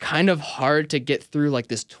like it's kind of hard to get through like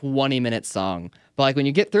this 20-minute song, but like when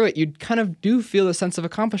you get through it, you kind of do feel a sense of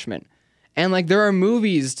accomplishment. And like there are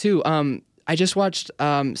movies too. I just watched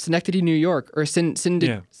Synecdoche, New York, or Synecdoche.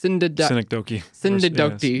 Yes.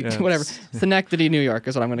 Whatever. Synecdoche, New York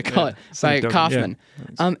is what I'm going to call it, by Synecdoche, Kaufman.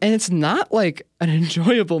 yeah. And it's not like an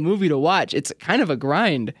enjoyable movie to watch. It's kind of a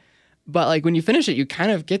grind. But like when you finish it, you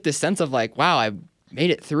kind of get this sense of like, wow, I made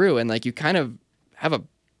it through. And like you kind of have a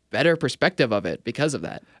better perspective of it because of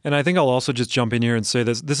that. And I think I'll also just jump in here and say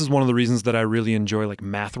this is one of the reasons that I really enjoy like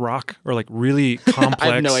math rock or like really complex.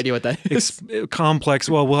 I have no idea what that is. Complex.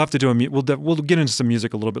 Well, we'll have to do we'll get into some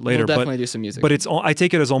music a little bit later. We'll definitely do some music. But I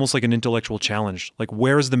take it as almost like an intellectual challenge. Like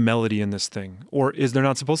where's the melody in this thing, or is there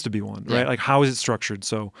not supposed to be one? Right? Yeah. Like how is it structured?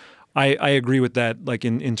 So I agree with that. Like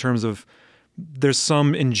in terms of there's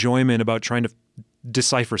some enjoyment about trying to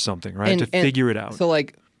decipher something, right? To figure it out. So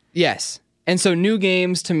like yes. And so new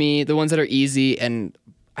games to me, the ones that are easy and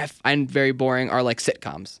I find very boring are like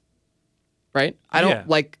sitcoms, right? I don't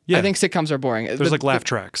like. Yeah. I think sitcoms are boring. There's like laugh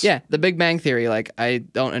tracks. Yeah, The Big Bang Theory, like I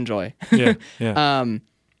don't enjoy. Yeah.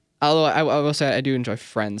 Although I will say I do enjoy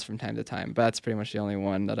Friends from time to time, but that's pretty much the only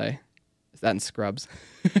one that that and Scrubs.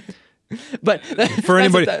 But for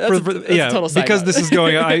anybody, that's a total side because note. this is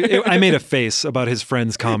going. I made a face about his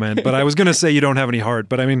Friends comment, but I was going to say you don't have any heart.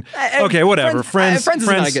 But I mean, okay, whatever. Friends is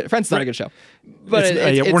not a good. Friends is not a good show. But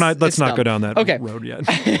we're not. Let's not dumb. go down that Okay. road yet.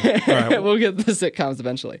 All right. We'll get the sitcoms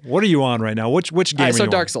eventually. What are you on right now? Which game? So are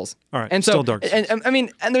you Dark on? Souls. All right. And so still Dark Souls. And I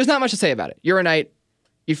mean, and there's not much to say about it. You're a knight.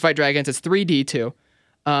 You fight dragons. It's 3D too.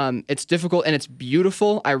 It's difficult and it's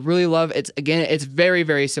beautiful. I really love it. It's very,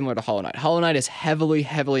 very similar to Hollow Knight. Hollow Knight is heavily,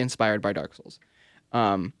 heavily inspired by Dark Souls.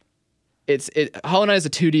 Hollow Knight is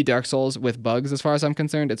a 2D Dark Souls with bugs, as far as I'm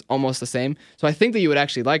concerned. It's almost the same. So I think that you would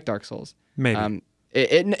actually like Dark Souls. Maybe.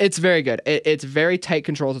 It's very good. It's very tight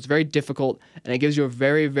controls. It's very difficult, and it gives you a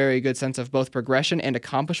very, very good sense of both progression and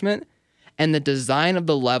accomplishment. And the design of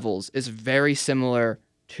the levels is very similar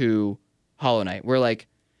to Hollow Knight, where like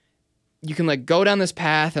you can like go down this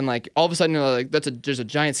path and like all of a sudden you're like there's a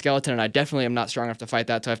giant skeleton and I definitely am not strong enough to fight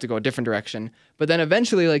that, so I have to go a different direction. But then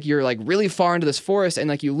eventually like you're like really far into this forest and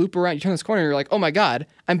like you loop around, you turn this corner and you're like, oh my god,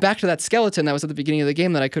 I'm back to that skeleton that was at the beginning of the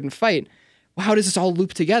game that I couldn't fight. Well, how does this all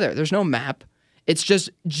loop together? There's no map. It's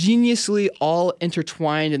just geniusly all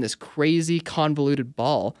intertwined in this crazy convoluted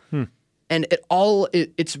ball. And it all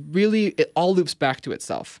loops back to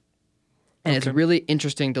itself. And it's really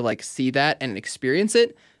interesting to like see that and experience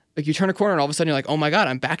it. Like you turn a corner and all of a sudden you're like, oh my god,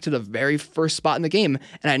 I'm back to the very first spot in the game.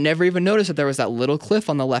 And I never even noticed that there was that little cliff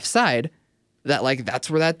on the left side that like that's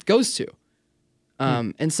where that goes to.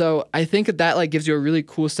 And so I think that like gives you a really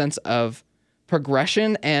cool sense of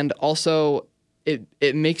progression, and also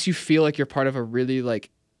it makes you feel like you're part of a really like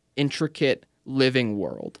intricate living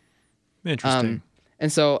world. Interesting.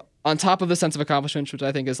 And so on top of the sense of accomplishment, which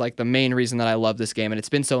I think is like the main reason that I love this game, and it's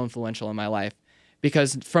been so influential in my life,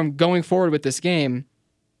 because from going forward with this game,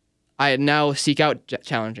 I now seek out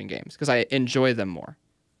challenging games because I enjoy them more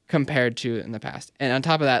compared to in the past. And on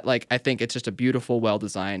top of that, like I think it's just a beautiful,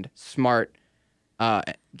 well-designed, smart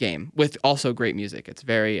game with also great music. It's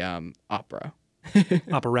very Operatic.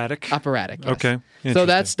 operatic. Yes. Okay. So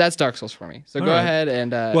that's Dark Souls for me. So All go right. ahead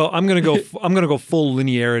and Well, I'm gonna go. I'm gonna go full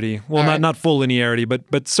linearity. Well, All not right. not full linearity,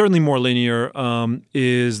 but certainly more linear.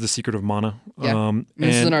 Is The Secret of Mana. yeah.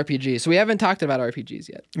 This is and an RPG. So we haven't talked about RPGs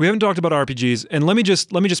yet. we haven't talked about RPGs, and let me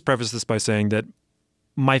just preface this by saying that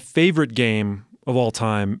my favorite game of all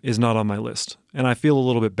time is not on my list, and I feel a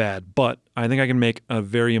little bit bad, but I think I can make a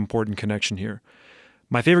very important connection here.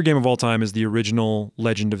 My favorite game of all time is the original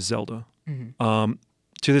Legend of Zelda.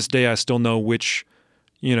 To this day, I still know which,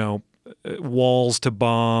 walls to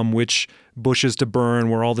bomb, which bushes to burn,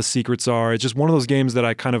 where all the secrets are. It's just one of those games that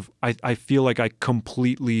I feel like I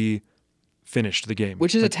completely finished the game.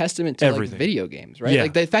 Which is a testament to everything. like video games, right? Yeah.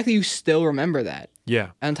 Like the fact that you still remember that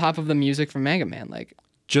Yeah. on top of the music from Mega Man. Like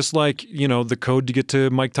Just like, the code to get to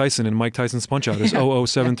Mike Tyson and Mike Tyson's Punch-Out is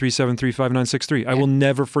 00737359963. I will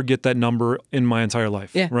never forget that number in my entire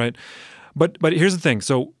life, Yeah. right? But here's the thing.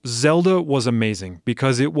 So Zelda was amazing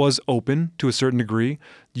because it was open to a certain degree.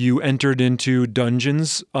 You entered into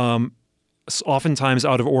dungeons, oftentimes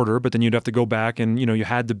out of order, but then you'd have to go back and, you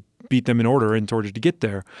had to beat them in order to get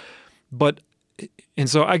there. And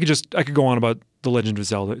so I could go on about The Legend of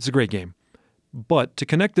Zelda. It's a great game. But to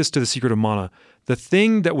connect this to The Secret of Mana, the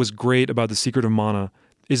thing that was great about The Secret of Mana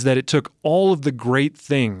is that it took all of the great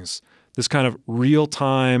things, this kind of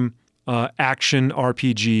real-time action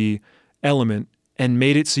RPG element, and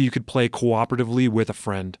made it so you could play cooperatively with a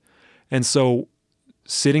friend. And so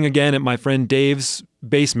sitting again at my friend Dave's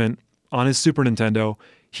basement on his Super Nintendo,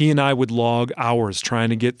 he and I would log hours trying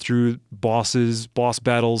to get through boss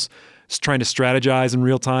battles, trying to strategize in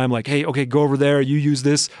real time, like, hey, okay, go over there, you use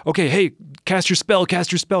this. Okay, hey, cast your spell.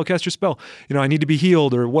 I need to be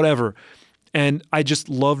healed or whatever. And I just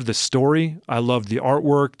loved the story. I loved the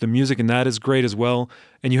artwork, the music, and that is great as well.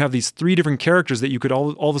 And you have these 3 different characters that you could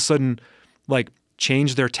all of a sudden, like,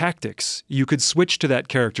 change their tactics. You could switch to that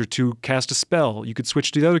character to cast a spell. You could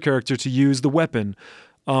switch to the other character to use the weapon.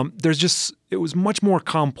 It was much more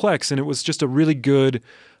complex, and it was just a really good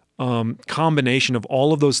combination of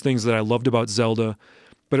all of those things that I loved about Zelda.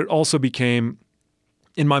 But it also became,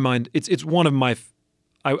 in my mind, it's one of my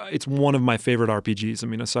favorite RPGs. I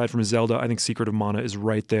mean, aside from Zelda, I think Secret of Mana is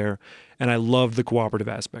right there, and I love the cooperative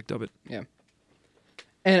aspect of it. yeah.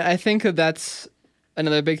 And I think that's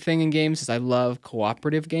another big thing in games is I love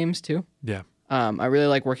cooperative games too. Yeah. I really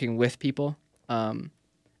like working with people. I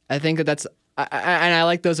think that's and I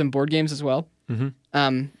like those in board games as well.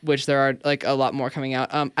 Which there are like a lot more coming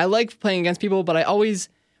out. I like playing against people, but I always,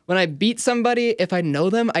 when I beat somebody, if I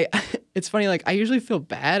know them, it's funny, like I usually feel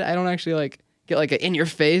bad. I don't actually like get like a in your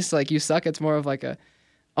face, like you suck. It's more of like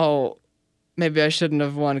maybe I shouldn't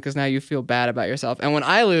have won because now you feel bad about yourself. And when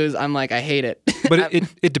I lose, I'm like, I hate it. But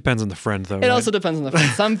it depends on the friend, though. It also depends on the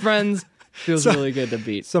friend. Some friends feels really good to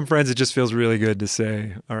beat. Some friends, it just feels really good to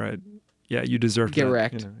say, all right, yeah, you deserve Get that.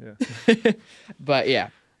 wrecked. Yeah. But yeah.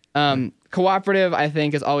 Cooperative, I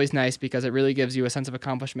think, is always nice because it really gives you a sense of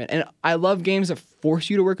accomplishment. And I love games that force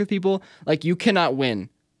you to work with people. Like, you cannot win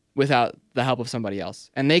without the help of somebody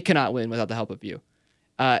else, and they cannot win without the help of you.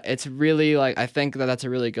 It's really, like, I think that's a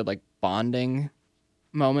really good, like, bonding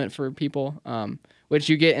moment for people, which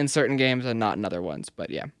you get in certain games and not in other ones. But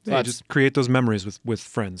yeah. So Yeah, just create those memories with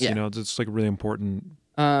friends. Yeah. It's like a really important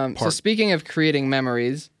so part. speaking of creating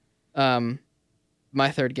memories, my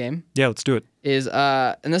third game Yeah, let's do it. is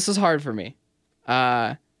and this is hard for me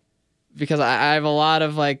because I have a lot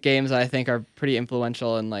of like games that I think are pretty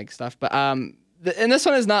influential and like stuff, but and this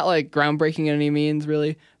one is not like groundbreaking in any means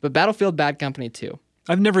really, but Battlefield Bad Company 2.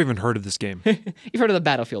 I've never even heard of this game. You've heard of the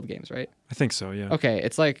Battlefield games, right? I think so, yeah. Okay,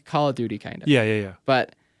 it's like Call of Duty kind of. Yeah.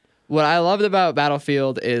 But what I loved about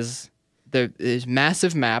Battlefield is there's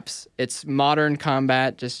massive maps. It's modern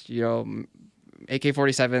combat, just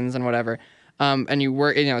AK-47s and whatever. And you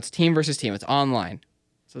work, it's team versus team. It's online.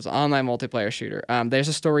 So it's an online multiplayer shooter. There's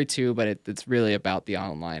a story too, but it's really about the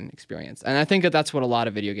online experience. And I think that's what a lot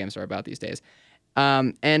of video games are about these days.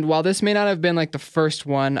 And while this may not have been like the first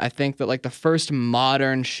one, I think that like the first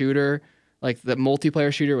modern shooter, like the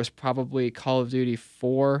multiplayer shooter was probably Call of Duty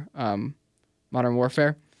 4, Modern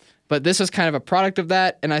Warfare. But this was kind of a product of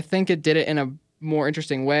that. And I think it did it in a more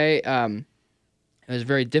interesting way. It was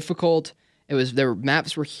very difficult. Their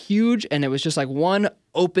maps were huge, and it was just like one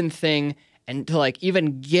open thing, and to like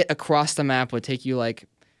even get across the map would take you like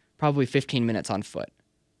probably 15 minutes on foot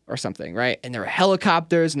or something, right? And there were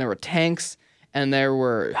helicopters and there were tanks and there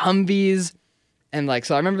were Humvees. And like,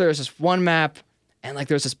 so I remember there was this one map and like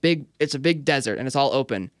there's this it's a big desert and it's all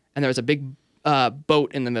open. And there was a big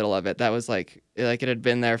boat in the middle of it that was like it had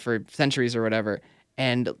been there for centuries or whatever.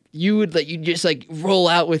 And you just like roll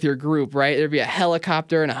out with your group, right? There'd be a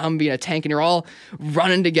helicopter and a Humvee and a tank, and you're all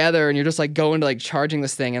running together, and you're just like going to like charging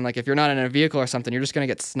this thing. And like if you're not in a vehicle or something, you're just gonna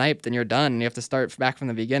get sniped, and you're done. And you have to start back from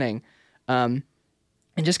the beginning. And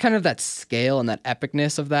just kind of that scale and that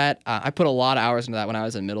epicness of that. I put a lot of hours into that when I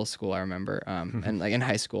was in middle school. I remember, and like in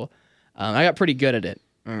high school, I got pretty good at it.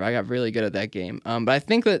 I got really good at that game. But I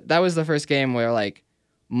think that was the first game where like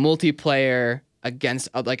multiplayer against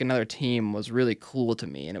like another team was really cool to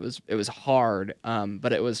me, and it was hard,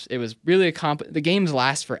 but it was really the games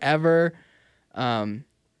last forever, and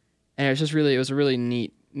it was a really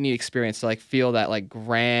neat experience to like feel that like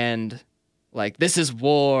grand, like this is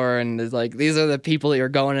war, and like these are the people that you're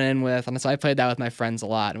going in with. And so I played that with my friends a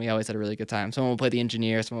lot, and we always had a really good time. Someone would play the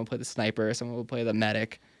engineer, someone would play the sniper, someone would play the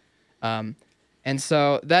medic, and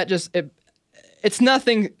so that just it's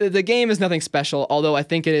nothing. The game is nothing special, although I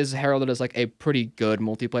think it is heralded as like a pretty good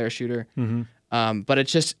multiplayer shooter. But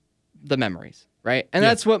it's just the memories, right? And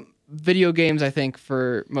that's what video games, I think,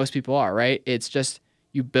 for most people are, right? It's just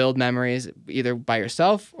you build memories either by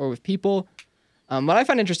yourself or with people. What I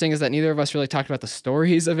find interesting is that neither of us really talked about the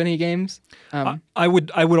stories of any games. I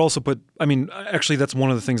would also put, I mean, actually that's one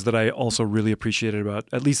of the things that I also really appreciated about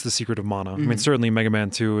at least The Secret of Mana. I mean, certainly Mega Man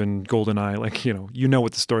 2 and GoldenEye, like, you know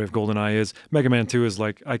what the story of GoldenEye is. Mega Man 2 is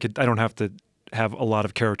like, I don't have to have a lot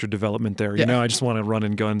of character development there. You know, I just want to run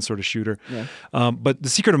and gun sort of shooter. Yeah. But The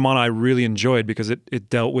Secret of Mana I really enjoyed because it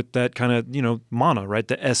dealt with that kind of, mana, right?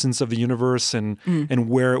 The essence of the universe and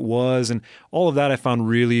where it was, and all of that I found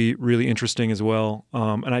really, really interesting as well.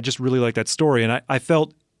 And I just really liked that story. And I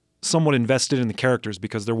felt somewhat invested in the characters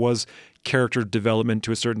because there was character development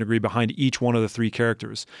to a certain degree behind each one of the three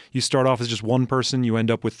characters. You start off as just one person, you end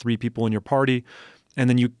up with three people in your party, and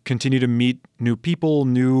then you continue to meet new people,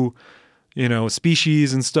 new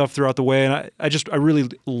species and stuff throughout the way. And I really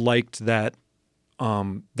liked that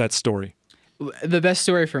story. The best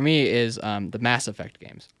story for me is the Mass Effect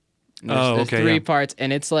games. There's three parts,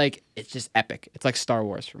 and it's just epic. It's like Star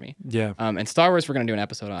Wars for me. Yeah. And Star Wars we're going to do an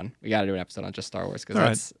episode on. We got to do an episode on just Star Wars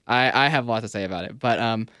because I have a lot to say about it. But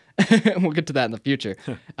we'll get to that in the future.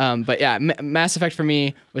 But yeah, Mass Effect for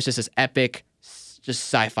me was just this epic,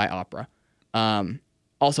 just sci-fi opera.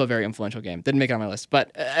 Also a very influential game. Didn't make it on my list,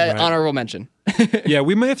 but honorable mention. Yeah,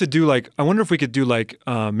 we may have to do I wonder if we could do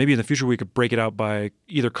maybe in the future we could break it out by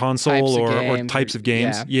either console or types of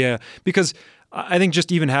games. Yeah, because I think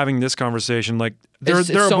just even having this conversation, there's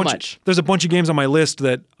a bunch of games on my list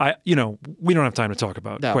that we don't have time to talk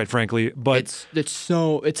about, quite frankly. But it's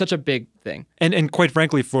such a big thing. And quite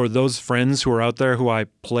frankly, for those friends who are out there who I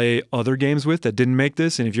play other games with that didn't make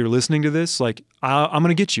this, and if you're listening to this, I'm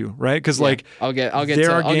gonna get you right because I'll get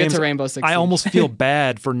to Rainbow Six Siege. I almost feel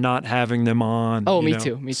bad for not having them on. Oh, me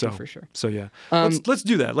too, for sure. So yeah, let's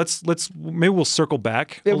do that. Let's maybe we'll circle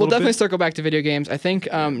back. Yeah, we'll definitely circle back to video games. I think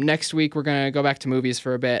next week we're gonna go back to movies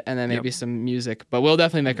for a bit, and then maybe some music. But we'll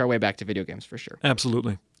definitely make our way back to video games for sure.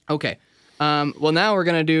 Absolutely. Okay. Well, now we're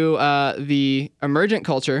going to do the emergent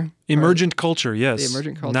culture. Emergent culture, yes. The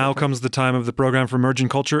emergent culture. Now comes the time of the program for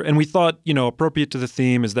emergent culture. And we thought, appropriate to the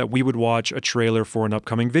theme is that we would watch a trailer for an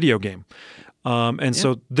upcoming video game.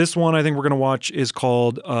 So this one I think we're going to watch is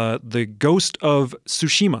called The Ghost of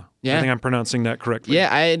Tsushima. Yeah. I think I'm pronouncing that correctly.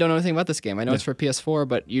 Yeah, I don't know anything about this game. I know it's for PS4,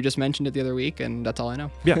 but you just mentioned it the other week, and that's all I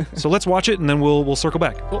know. Yeah, so let's watch it, and then we'll circle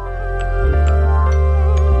back. Cool.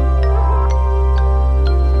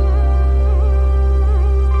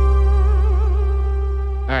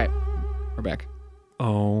 All right, we're back.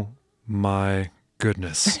 Oh my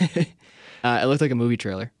goodness. It looked like a movie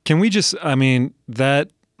trailer. Can we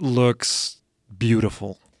that looks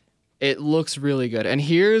beautiful. It looks really good. And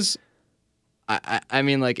here's,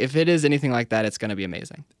 if it is anything like that, it's going to be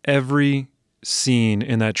amazing. Every scene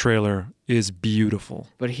in that trailer is beautiful.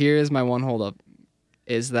 But here's my one holdup,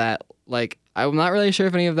 is that, I'm not really sure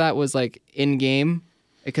if any of that was, in-game.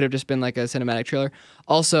 It could have just been, a cinematic trailer.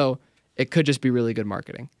 Also, it could just be really good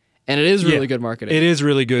marketing. And it is really good marketing. It is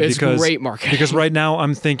really good. It's great marketing. Because right now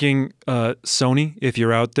I'm thinking, Sony, if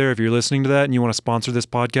you're out there, if you're listening to that and you want to sponsor this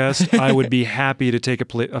podcast, I would be happy to take a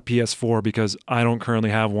PS4 because I don't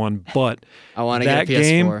currently have one. But I want to get a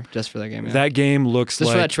PS4 just for that game. Yeah. That game looks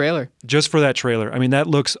just for that trailer. Just for that trailer. That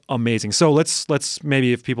looks amazing. So let's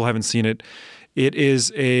maybe if people haven't seen it,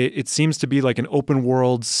 it seems to be like an open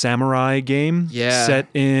world samurai game set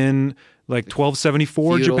in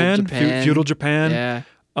 1274 Feudal Japan. Yeah.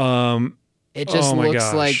 It just Oh my looks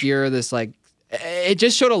gosh. like you're this like. It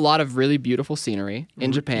just showed a lot of really beautiful scenery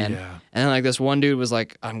in Japan, yeah. and then like this one dude was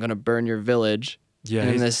like, "I'm gonna burn your village." Yeah,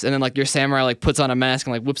 and then like your samurai like puts on a mask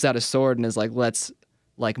and like whips out his sword and is like, "Let's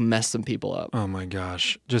like mess some people up." Oh my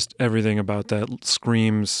gosh, just everything about that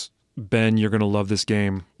screams, Ben, you're gonna love this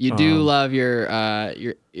game. You do love your. I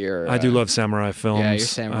do love samurai films. yeah, your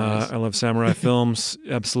samurais. I love samurai films,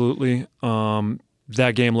 absolutely.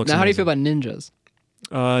 That game looks. Now, how do you feel amazing. about ninjas?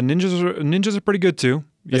 Ninjas are pretty good too.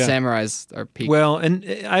 The yeah. samurais are peak. Well, and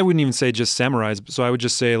I wouldn't even say just samurais. So I would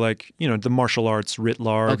just say like the martial arts writ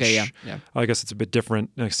large. Okay, yeah. I guess it's a bit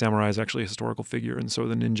different. Like samurai is actually a historical figure, and so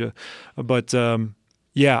the ninja. But I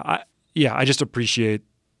just appreciate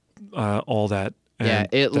all that. And Yeah,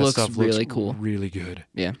 it that looks stuff really cool. Really good.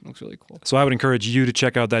 Yeah, looks really cool. So I would encourage you to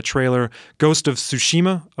check out that trailer. Ghost of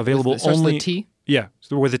Tsushima, available It starts only. with a T. Yeah,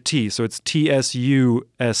 with a T. So it's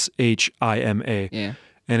TSUSHIMA. Yeah.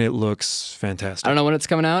 And it looks fantastic. I don't know when it's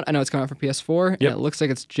coming out. I know it's coming out for PS4. Yep. And it looks like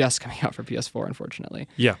it's just coming out for PS4, unfortunately.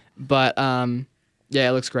 Yeah. But yeah,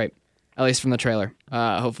 it looks great, at least from the trailer.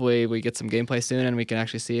 Hopefully we get some gameplay soon and we can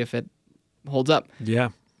actually see if it holds up. Yeah.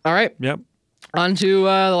 All right, Yep. on to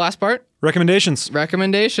the last part. Recommendations.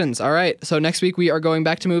 Recommendations. All right. So next week we are going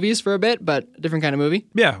back to movies for a bit, but a different kind of movie.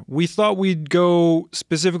 Yeah, we thought we'd go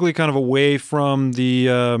specifically kind of away from the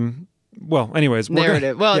anyways,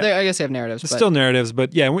 Narrative. Well, yeah. I guess they have narratives. It's But still narratives,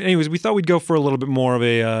 but yeah. Anyways, we thought we'd go for a little bit more of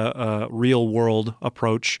a real world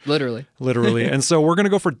approach, literally. and so we're gonna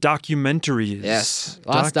go for documentaries. Yes.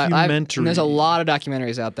 Documentaries. There's a lot of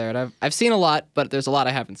documentaries out there, and I've seen a lot, but there's a lot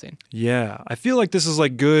I haven't seen. Yeah, I feel like this is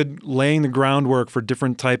like good laying the groundwork for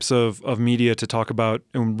different types of media to talk about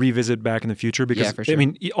and revisit back in the future. Because Yeah, for sure. I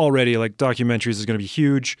mean, already like documentaries is going to be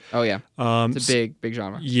huge. Oh yeah. It's a big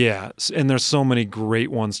genre. Yeah, and there's so many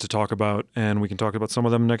great ones to talk about, and we can talk about some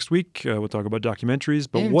of them next week. We'll talk about documentaries,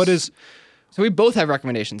 but Yes. what is? So we both have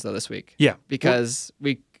recommendations though this week. Yeah, Because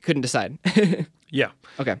we couldn't decide. yeah.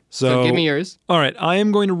 Okay. So give me yours. All right, I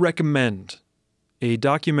am going to recommend a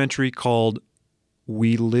documentary called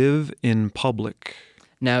 "We Live in Public."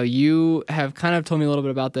 Now you have kind of told me a little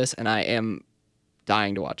bit about this, and I am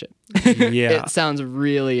dying to watch it. Yeah. It sounds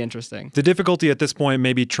really interesting. The difficulty at this point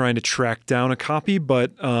may be trying to track down a copy,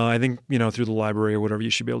 but I think through the library or whatever, you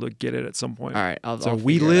should be able to get it at some point. All right. So I'll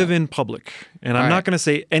We figure it Live out. in Public, and All I'm right. not going to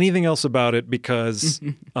say anything else about it because,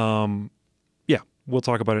 we'll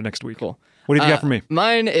talk about it next week. Cool. What have you got for me?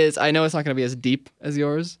 Mine is, I know it's not going to be as deep as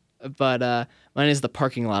yours, but mine is the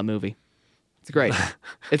Parking Lot movie. It's great.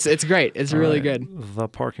 it's great. It's really All right, good. The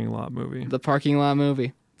Parking Lot movie. The Parking Lot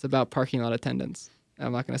movie. It's about parking lot attendants.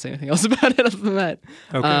 I'm not going to say anything else about it other than that.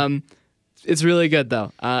 Okay. It's really good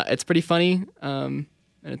though. It's pretty funny. And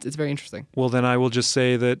it's very interesting. Well, then I will just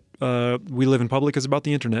say that We Live in Public is about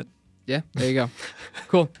the internet. Yeah, there you go.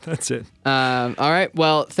 Cool. That's it. All right.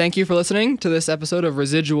 Well, thank you for listening to this episode of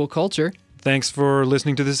Residual Culture. Thanks for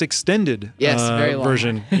listening to this extended very long.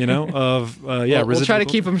 version, of We'll try to Residual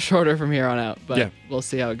keep them shorter from here on out, but Yeah. we'll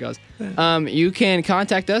see how it goes. You can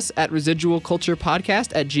contact us at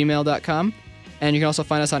residualculturepodcast@gmail.com. And you can also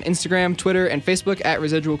find us on Instagram, Twitter, and Facebook at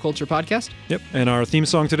Residual Culture Podcast. Yep. And our theme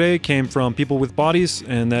song today came from People with Bodies,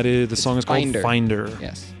 and the song is called Finder.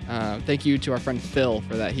 Yes. Thank you to our friend Phil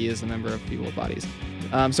for that. He is a member of People with Bodies.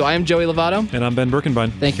 So I am Joey Lovato. And I'm Ben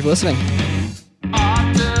Birkenbein. Thank you for listening.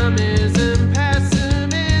 Optimism.